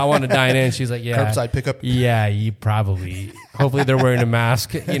 I'm like, well, I want to dine in. She's like, yeah. Curbside pickup? Yeah, you probably. Hopefully they're wearing a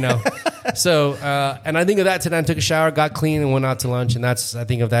mask, So, and I think of that today. I took a shower, got clean, and went out to lunch. And I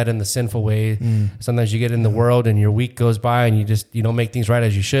think of that in the sinful way. Sometimes you get in the world and your week goes by and you don't make things right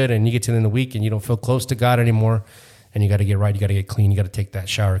as you should. And you get to the end of the week and you don't feel close to God anymore. And you got to get right. You got to get clean. You got to take that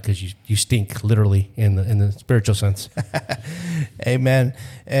shower because you stink literally in the spiritual sense. Amen.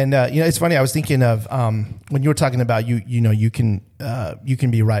 And it's funny. I was thinking of when you were talking about you can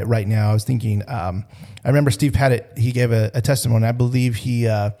be right now. I was thinking. I remember Steve Pettit. He gave a testimony. I believe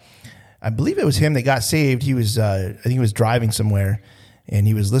it was him that got saved. He was I think he was driving somewhere. And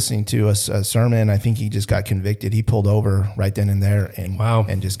he was listening to a sermon. I think he just got convicted. He pulled over right then and there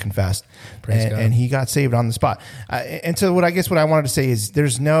and just confessed. And he got saved on the spot. And so what I wanted to say is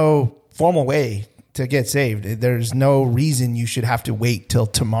there's no formal way to get saved. There's no reason you should have to wait till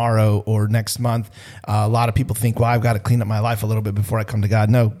tomorrow or next month. A lot of people think, well, I've got to clean up my life a little bit before I come to God.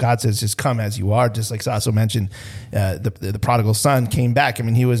 No, God says just come as you are. Just like Saso mentioned, the prodigal son came back. I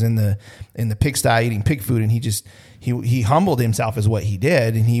mean, he was in the pigsty eating pig food, and he humbled himself is what he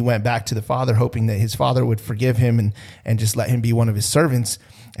did. And he went back to the father hoping that his father would forgive him and just let him be one of his servants.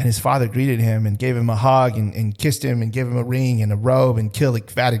 And his father greeted him and gave him a hug and kissed him and gave him a ring and a robe and killed a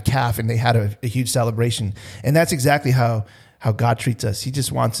fatted calf. And they had a huge celebration. And that's exactly how God treats us. He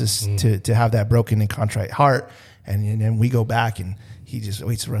just wants us to have that broken and contrite heart. And then we go back and he just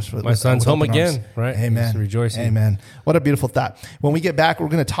waits for us. For my son's home again, right? Amen. Rejoicing. Amen. What a beautiful thought. When we get back, we're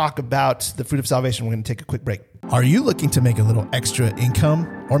going to talk about the fruit of salvation. We're going to take a quick break. Are you looking to make a little extra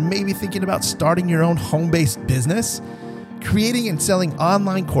income, or maybe thinking about starting your own home-based business? Creating and selling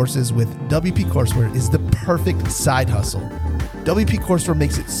online courses with WP Courseware is the perfect side hustle. WP Courseware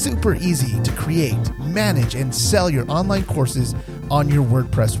makes it super easy to create, manage, and sell your online courses on your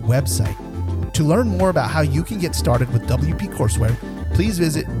WordPress website. To learn more about how you can get started with WP Courseware, please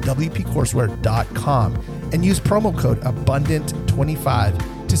visit wpcourseware.com and use promo code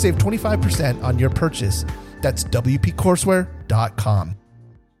ABUNDANT25 to save 25% on your purchase. That's wpcourseware.com.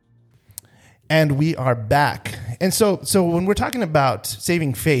 And we are back. And so when we're talking about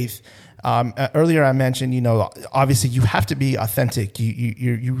saving faith, earlier I mentioned, obviously you have to be authentic.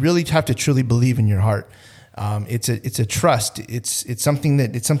 You really have to truly believe in your heart. It's a trust. It's something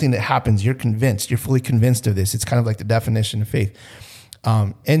that happens. You're convinced. You're fully convinced of this. It's kind of like the definition of faith.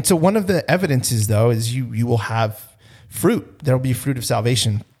 And so one of the evidences, though, is you will have fruit. There will be fruit of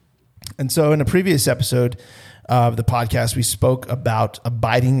salvation. And so in a previous episode of the podcast, we spoke about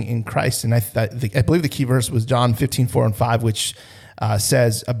abiding in Christ. And I believe the key verse was John 15:4-5, which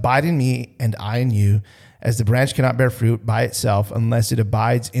says, "Abide in me and I in you, as the branch cannot bear fruit by itself unless it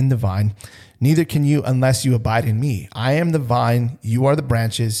abides in the vine. Neither can you unless you abide in me. I am the vine, you are the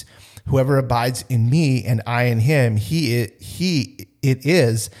branches. Whoever abides in me and I in him, it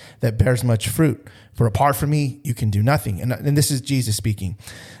is that bears much fruit. For apart from me, you can do nothing." And this is Jesus speaking.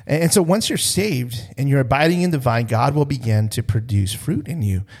 And so once you're saved and you're abiding in the vine, God will begin to produce fruit in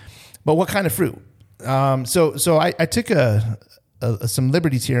you. But what kind of fruit? So I took some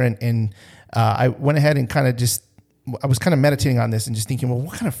liberties here and I went ahead and I was kind of meditating on this and just thinking, well,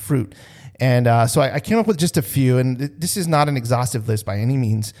 what kind of fruit? And so I came up with just a few, and this is not an exhaustive list by any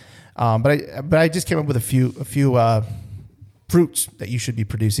means, but I just came up with a few fruits that you should be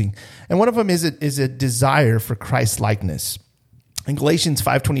producing. And one of them is a desire for Christ-likeness. In Galatians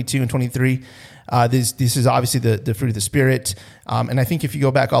 5:22 and 23, this is obviously the fruit of the Spirit. And I think if you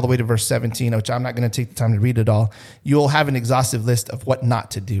go back all the way to verse 17, which I'm not going to take the time to read it all, you'll have an exhaustive list of what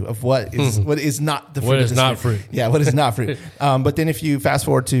not to do, of what is not the fruit. What is of the not Spirit. fruit. Yeah, what is not fruit. But then if you fast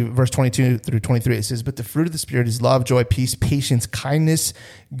forward to verse 22 through 23, it says, "But the fruit of the Spirit is love, joy, peace, patience, kindness,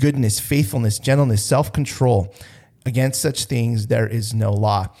 goodness, faithfulness, gentleness, self-control. Against such things there is no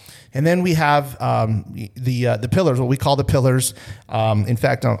law." And then we have the pillars, what we call the pillars. In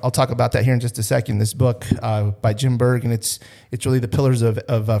fact, I'll talk about that here in just a second. This book by Jim Berg, and it's really the pillars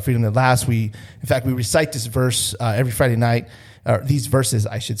of freedom that lasts. We recite this verse every Friday night. These verses,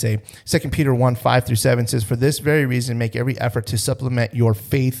 I should say. 2 Peter 1:5-7 says, "For this very reason, make every effort to supplement your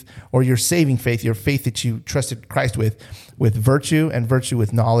faith or your saving faith, your faith that you trusted Christ with virtue, and virtue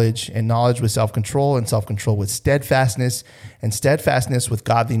with knowledge, and knowledge with self-control, and self-control with steadfastness, and steadfastness with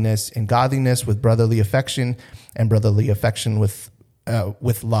godliness, and godliness with brotherly affection, and brotherly affection with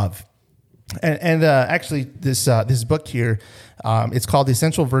love." And actually, this book here, it's called "The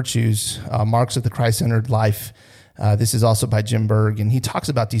Essential Virtues: Marks of the Christ-Centered Life." This is also by Jim Berg, and he talks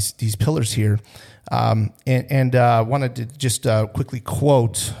about these pillars here. And wanted to just quickly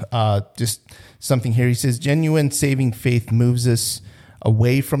quote just something here. He says, "Genuine saving faith moves us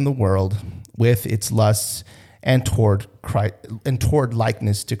away from the world, with its lusts and toward Christ, and toward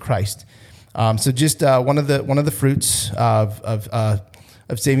likeness to Christ. So just one of the fruits of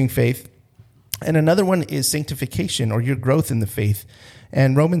saving faith. And another one is sanctification, or your growth in the faith.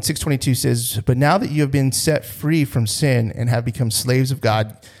 And Romans 6:22 says, "But now that you have been set free from sin and have become slaves of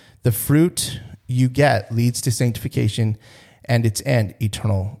God, the fruit you get leads to sanctification and its end,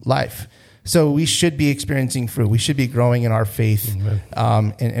 eternal life." So we should be experiencing fruit. We should be growing in our faith,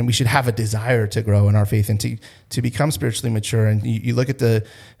 and we should have a desire to grow in our faith and to become spiritually mature. And you look at the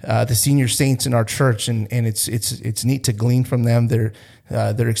senior saints in our church, and it's neat to glean from them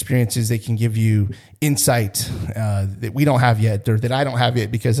their experiences. They can give you insight that we don't have yet, or that I don't have yet,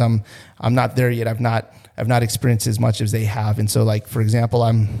 because I'm not there yet. I've not experienced as much as they have. And so, like, for example,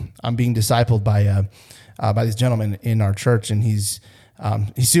 I'm being discipled by this gentleman in our church, and he's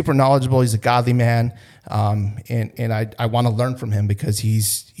super knowledgeable. He's a godly man. And I want to learn from him because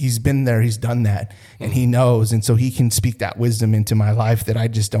he's been there, he's done that, and he knows. And so he can speak that wisdom into my life that I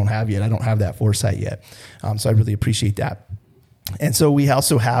just don't have yet. I don't have that foresight yet. So I really appreciate that. And so we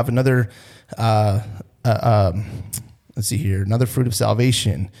also have another, let's see here, another fruit of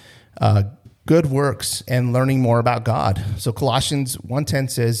salvation, good works and learning more about God. So Colossians 1:10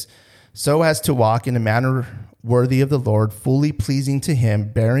 says, "So as to walk in a manner worthy of the Lord, fully pleasing to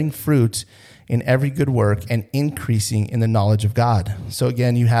him, bearing fruit in every good work and increasing in the knowledge of God." So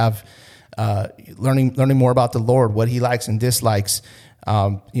again, you have learning more about the Lord, what he likes and dislikes,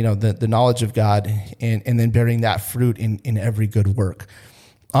 the knowledge of God, and then bearing that fruit in every good work.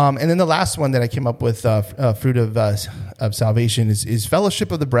 And then the last one that I came up with, fruit of salvation, is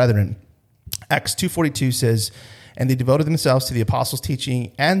fellowship of the brethren. Acts 2:42 says, "And they devoted themselves to the apostles'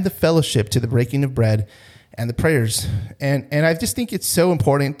 teaching and the fellowship, to the breaking of bread and the prayers." And I just think it's so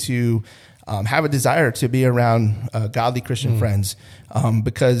important to have a desire to be around godly Christian friends,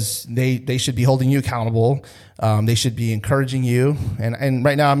 because they should be holding you accountable. They should be encouraging you. And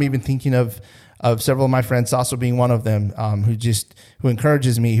right now I'm even thinking of several of my friends, Saso being one of them, who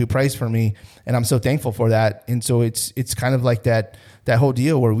encourages me, who prays for me. And I'm so thankful for that. And so it's kind of like that whole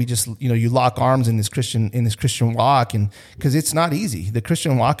deal where we just, you lock arms in this Christian walk, and because it's not easy. The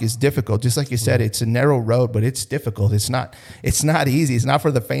Christian walk is difficult. Just like you said, it's a narrow road, but it's difficult. It's not easy. It's not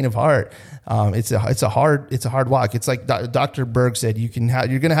for the faint of heart. It's a hard walk. It's like Dr. Berg said, you're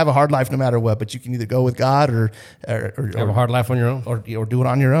going to have a hard life no matter what, but you can either go with God or have a hard life on your own, or do it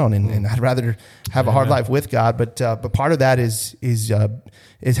on your own. And I'd rather have a hard life with God. But part of that is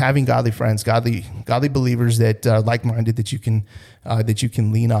having godly friends, godly believers that are like-minded, that you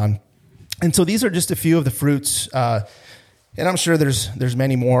can lean on. And so these are just a few of the fruits, and I'm sure there's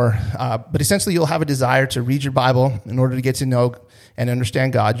many more. But essentially, you'll have a desire to read your Bible in order to get to know and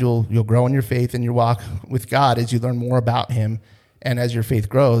understand God. You'll grow in your faith and your walk with God as you learn more about Him, and as your faith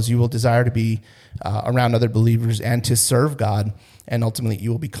grows, you will desire to be around other believers and to serve God, and ultimately,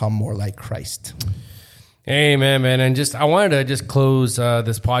 you will become more like Christ. Amen, man. And I wanted to close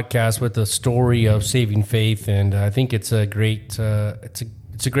this podcast with a story of saving faith, and I think it's a great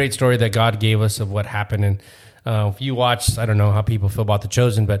story that God gave us of what happened. And if you watch, I don't know how people feel about The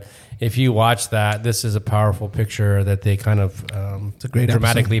Chosen, but if you watch that, this is a powerful picture that they kind of it's a great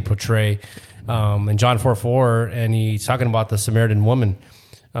dramatically episode. portray. In John 4:4, and he's talking about the Samaritan woman.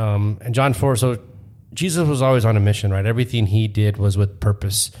 And John 4, so Jesus was always on a mission, right? Everything he did was with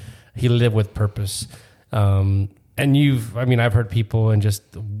purpose. He lived with purpose. And I've heard people and just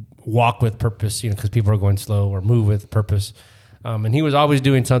walk with purpose, because people are going slow, or move with purpose. And he was always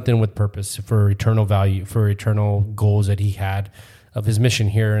doing something with purpose for eternal value, for eternal goals that he had of his mission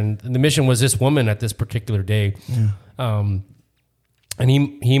here. And the mission was this woman at this particular day. Yeah. And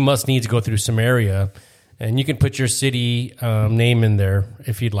he must needs go through Samaria, and you can put your city name in there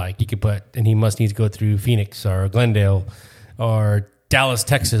if you'd like. You could put, and he must needs go through Phoenix or Glendale or Dallas,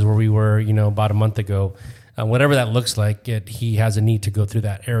 Texas, where we were, about a month ago. Whatever that looks like, he has a need to go through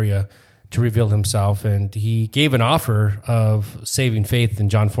that area to reveal himself. And he gave an offer of saving faith in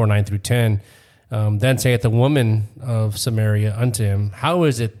John 4:9-10. Then saith the woman of Samaria unto him, How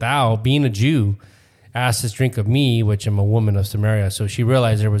is it thou, being a Jew, askest drink of me, which am a woman of Samaria? So she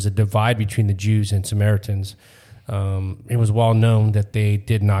realized there was a divide between the Jews and Samaritans. It was well known that they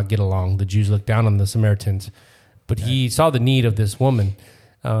did not get along. The Jews looked down on the Samaritans. But he saw the need of this woman,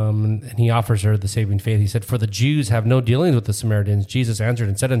 and he offers her the saving faith. He said, For the Jews have no dealings with the Samaritans. Jesus answered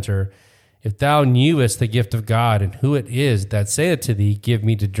and said unto her, If thou knewest the gift of God, and who it is that saith to thee, Give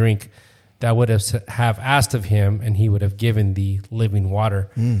me to drink, thou would have asked of him, and he would have given thee living water.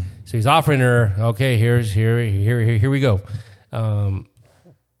 So he's offering her, okay, here we go.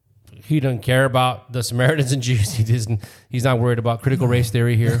 He doesn't care about the Samaritans and Jews. He's not worried about critical race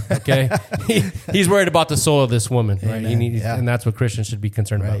theory here. Okay, he's worried about the soul of this woman, right? And that's what Christians should be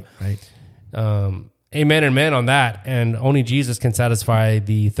concerned about. Right. Amen and amen on that. And only Jesus can satisfy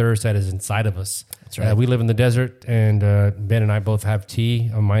the thirst that is inside of us. That's right. We live in the desert, and Ben and I both have tea.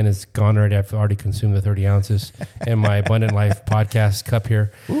 Mine is gone already. I've already consumed the 30 ounces in my Abundant Life podcast cup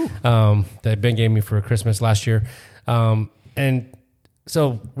here that Ben gave me for Christmas last year. And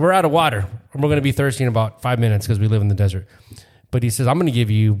so we're out of water. We're going to be thirsty in about 5 minutes because we live in the desert. But he says, I'm going to give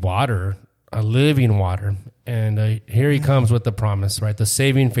you water, a living water. And here he comes with the promise, right? The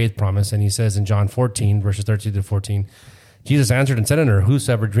saving faith promise. And he says in John 14, verses 13 to 14, Jesus answered and said unto her,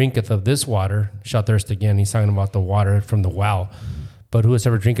 whosoever drinketh of this water shall thirst again. He's talking about the water from the well. But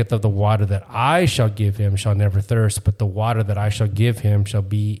whosoever drinketh of the water that I shall give him shall never thirst. But the water that I shall give him shall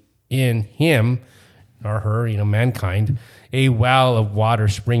be in him, or her, mankind, a well of water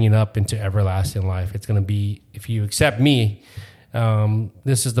springing up into everlasting life. It's going to be, if you accept me,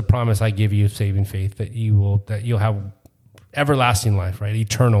 this is the promise I give you of saving faith, that you'll have everlasting life, right?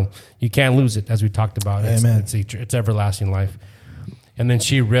 Eternal. You can't lose it, as we talked about. Amen. It's everlasting life. And then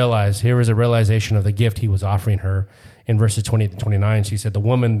she realized, here was a realization of the gift he was offering her. In verses 28 to 29, she said, the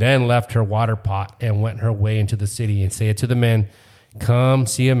woman then left her water pot and went her way into the city and said to the men, come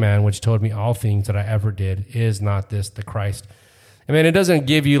see a man which told me all things that I ever did. Is not this the Christ? I mean, it doesn't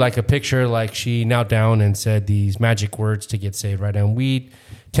give you like a picture like she knelt down and said these magic words to get saved, right? And we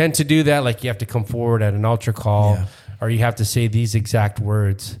tend to do that, like you have to come forward at an altar call or you have to say these exact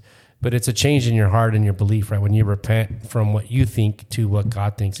words. But it's a change in your heart and your belief, right? When you repent from what you think to what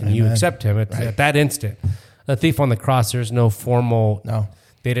God thinks and you accept him at that instant. The thief on the cross, there's no formal... No.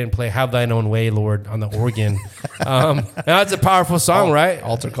 They didn't play "Have Thine Own Way, Lord" on the organ. That's a powerful song, right?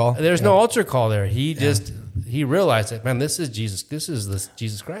 Altar call. There's no altar call there. He realized that, man, this is Jesus. This is the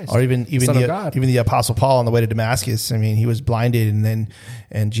Jesus Christ, or even Son of God. Even the Apostle Paul on the way to Damascus. I mean, he was blinded,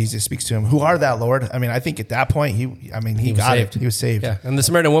 and Jesus speaks to him. Who art thou, Lord? I mean, I think at that point he got saved. He was saved. Yeah. And the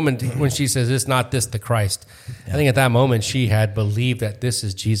Samaritan woman, when she says, "Is not this the Christ?" I think at that moment she had believed that this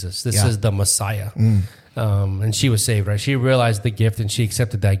is Jesus. This is the Messiah. And she was saved, right? She realized the gift and she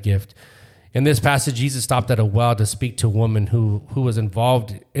accepted that gift. In this passage, Jesus stopped at a well to speak to a woman who was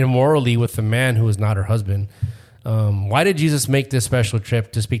involved immorally with a man who was not her husband. Why did Jesus make this special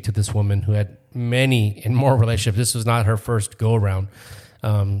trip to speak to this woman who had many immoral relationships? This was not her first go around.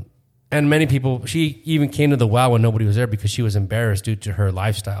 And many people, she even came to the well when nobody was there because she was embarrassed due to her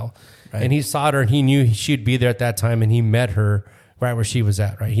lifestyle. Right. And he sought her and he knew she'd be there at that time and he met her right where she was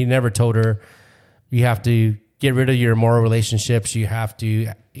at, right? He never told her, you have to get rid of your immoral relationships. He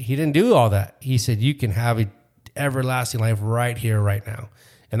didn't do all that. He said, you can have an everlasting life right here, right now.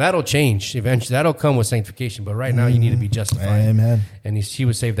 And that'll change eventually. That'll come with sanctification. But right now you need to be justified. Amen. And she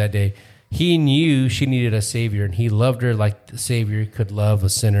was saved that day. He knew she needed a savior and he loved her like the savior could love a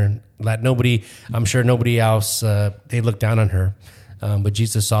sinner. I'm sure nobody else, they looked down on her. But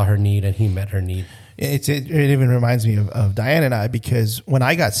Jesus saw her need and he met her need. It even reminds me of Diane and I, because when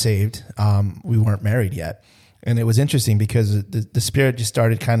I got saved, we weren't married yet. And it was interesting because the Spirit just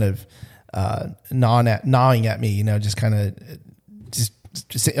started kind of gnawing at me, just kind of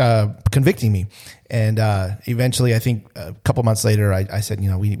just convicting me. And eventually, I think a couple months later, I said,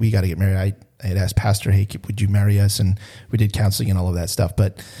 we got to get married. I had asked Pastor, hey, would you marry us? And we did counseling and all of that stuff.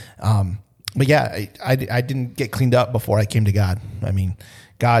 But yeah, I didn't get cleaned up before I came to God. I mean,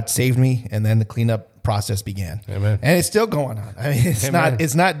 God saved me, and then the cleanup process began. Amen. And it's still going on. I mean,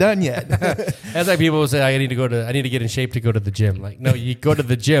 it's not done yet. That's like people will say, I need to get in shape to go to the gym. Like, no, you go to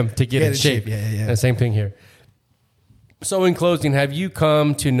the gym to get in shape. Yeah. The same thing here. So in closing, have you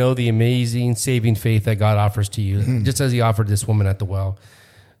come to know the amazing saving faith that God offers to you? Just as he offered this woman at the well.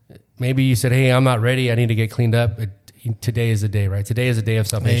 Maybe you said, hey, I'm not ready. I need to get cleaned up. Today is the day, right? Today is the day of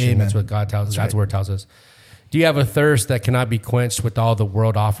salvation. Amen. That's what God tells us. God's word tells us. Do you have a thirst that cannot be quenched with all the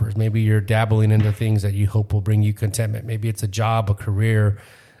world offers? Maybe you're dabbling into things that you hope will bring you contentment. Maybe it's a job, a career,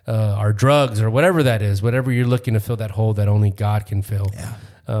 or drugs, or whatever that is. Whatever you're looking to fill that hole that only God can fill.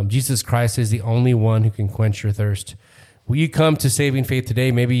 Yeah. Jesus Christ is the only one who can quench your thirst. Will you come to saving faith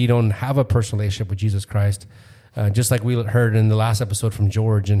today? Maybe you don't have a personal relationship with Jesus Christ. Just like we heard in the last episode from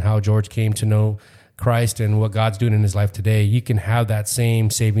George and how George came to know Christ and what God's doing in his life today. You can have that same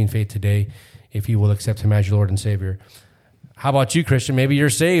saving faith today if you will accept him as your Lord and Savior. How about you, Christian? Maybe you're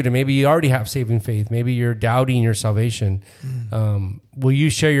saved and maybe you already have saving faith. Maybe you're doubting your salvation. Will you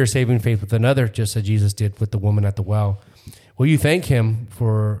share your saving faith with another, just as Jesus did with the woman at the well? Will you thank him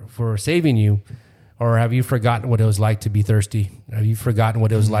for saving you? Or have you forgotten what it was like to be thirsty? Have you forgotten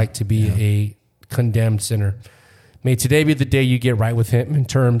what it was like to be a condemned sinner? May today be the day you get right with him in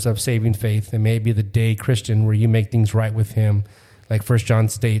terms of saving faith. And may it be the day, Christian, where you make things right with him. Like 1 John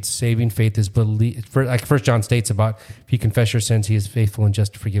states, saving faith is like 1 John states about if you confess your sins, he is faithful and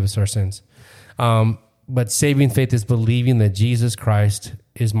just to forgive us our sins. But saving faith is believing that Jesus Christ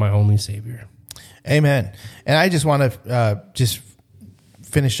is my only Savior. Amen. And I just want to just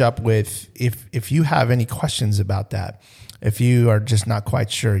finish up with if you have any questions about that, if you are just not quite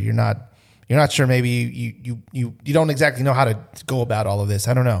sure, you're not sure, maybe you don't exactly know how to go about all of this.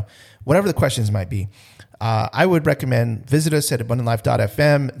 I don't know. Whatever the questions might be, I would recommend visit us at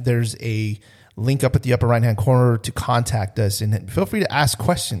abundantlife.fm. There's a link up at the upper right-hand corner to contact us, and feel free to ask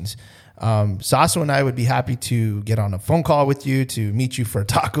questions. Saso and I would be happy to get on a phone call with you to meet you for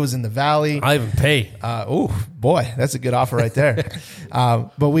tacos in the valley. I'll even pay. Oh boy, that's a good offer right there.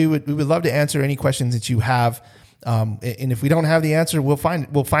 But we would love to answer any questions that you have. And if we don't have the answer, we'll find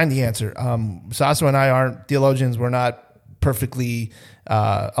the answer. Saso and I aren't theologians. We're not perfectly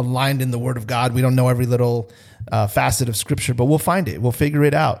aligned in the Word of God. We don't know every little facet of Scripture, but we'll find it. We'll figure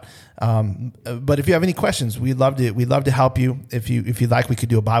it out. But if you have any questions, we'd love to help you. If you'd like, we could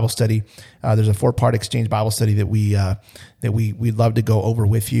do a Bible study. There's a 4-part exchange Bible study that we'd love to go over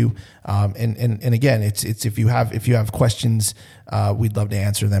with you. And again, it's if you have questions, we'd love to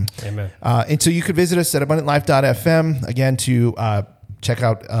answer them. Amen. And so you could visit us at abundantlife.fm again to check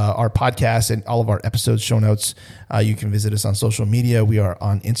out our podcast and all of our episodes, show notes. You can visit us on social media. We are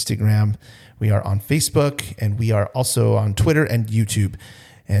on Instagram, we are on Facebook, and we are also on Twitter and YouTube.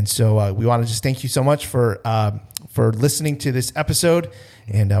 And so we want to just thank you so much for listening to this episode,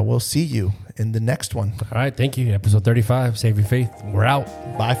 and we'll see you in the next one. All right, thank you. Episode 35, Save Your Faith. We're out.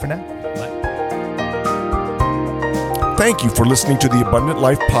 Bye for now. Bye. Thank you for listening to the Abundant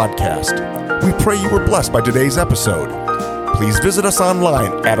Life Podcast. We pray you were blessed by today's episode. Please visit us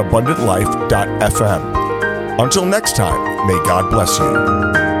online at abundantlife.fm. Until next time, may God bless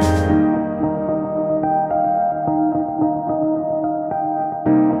you.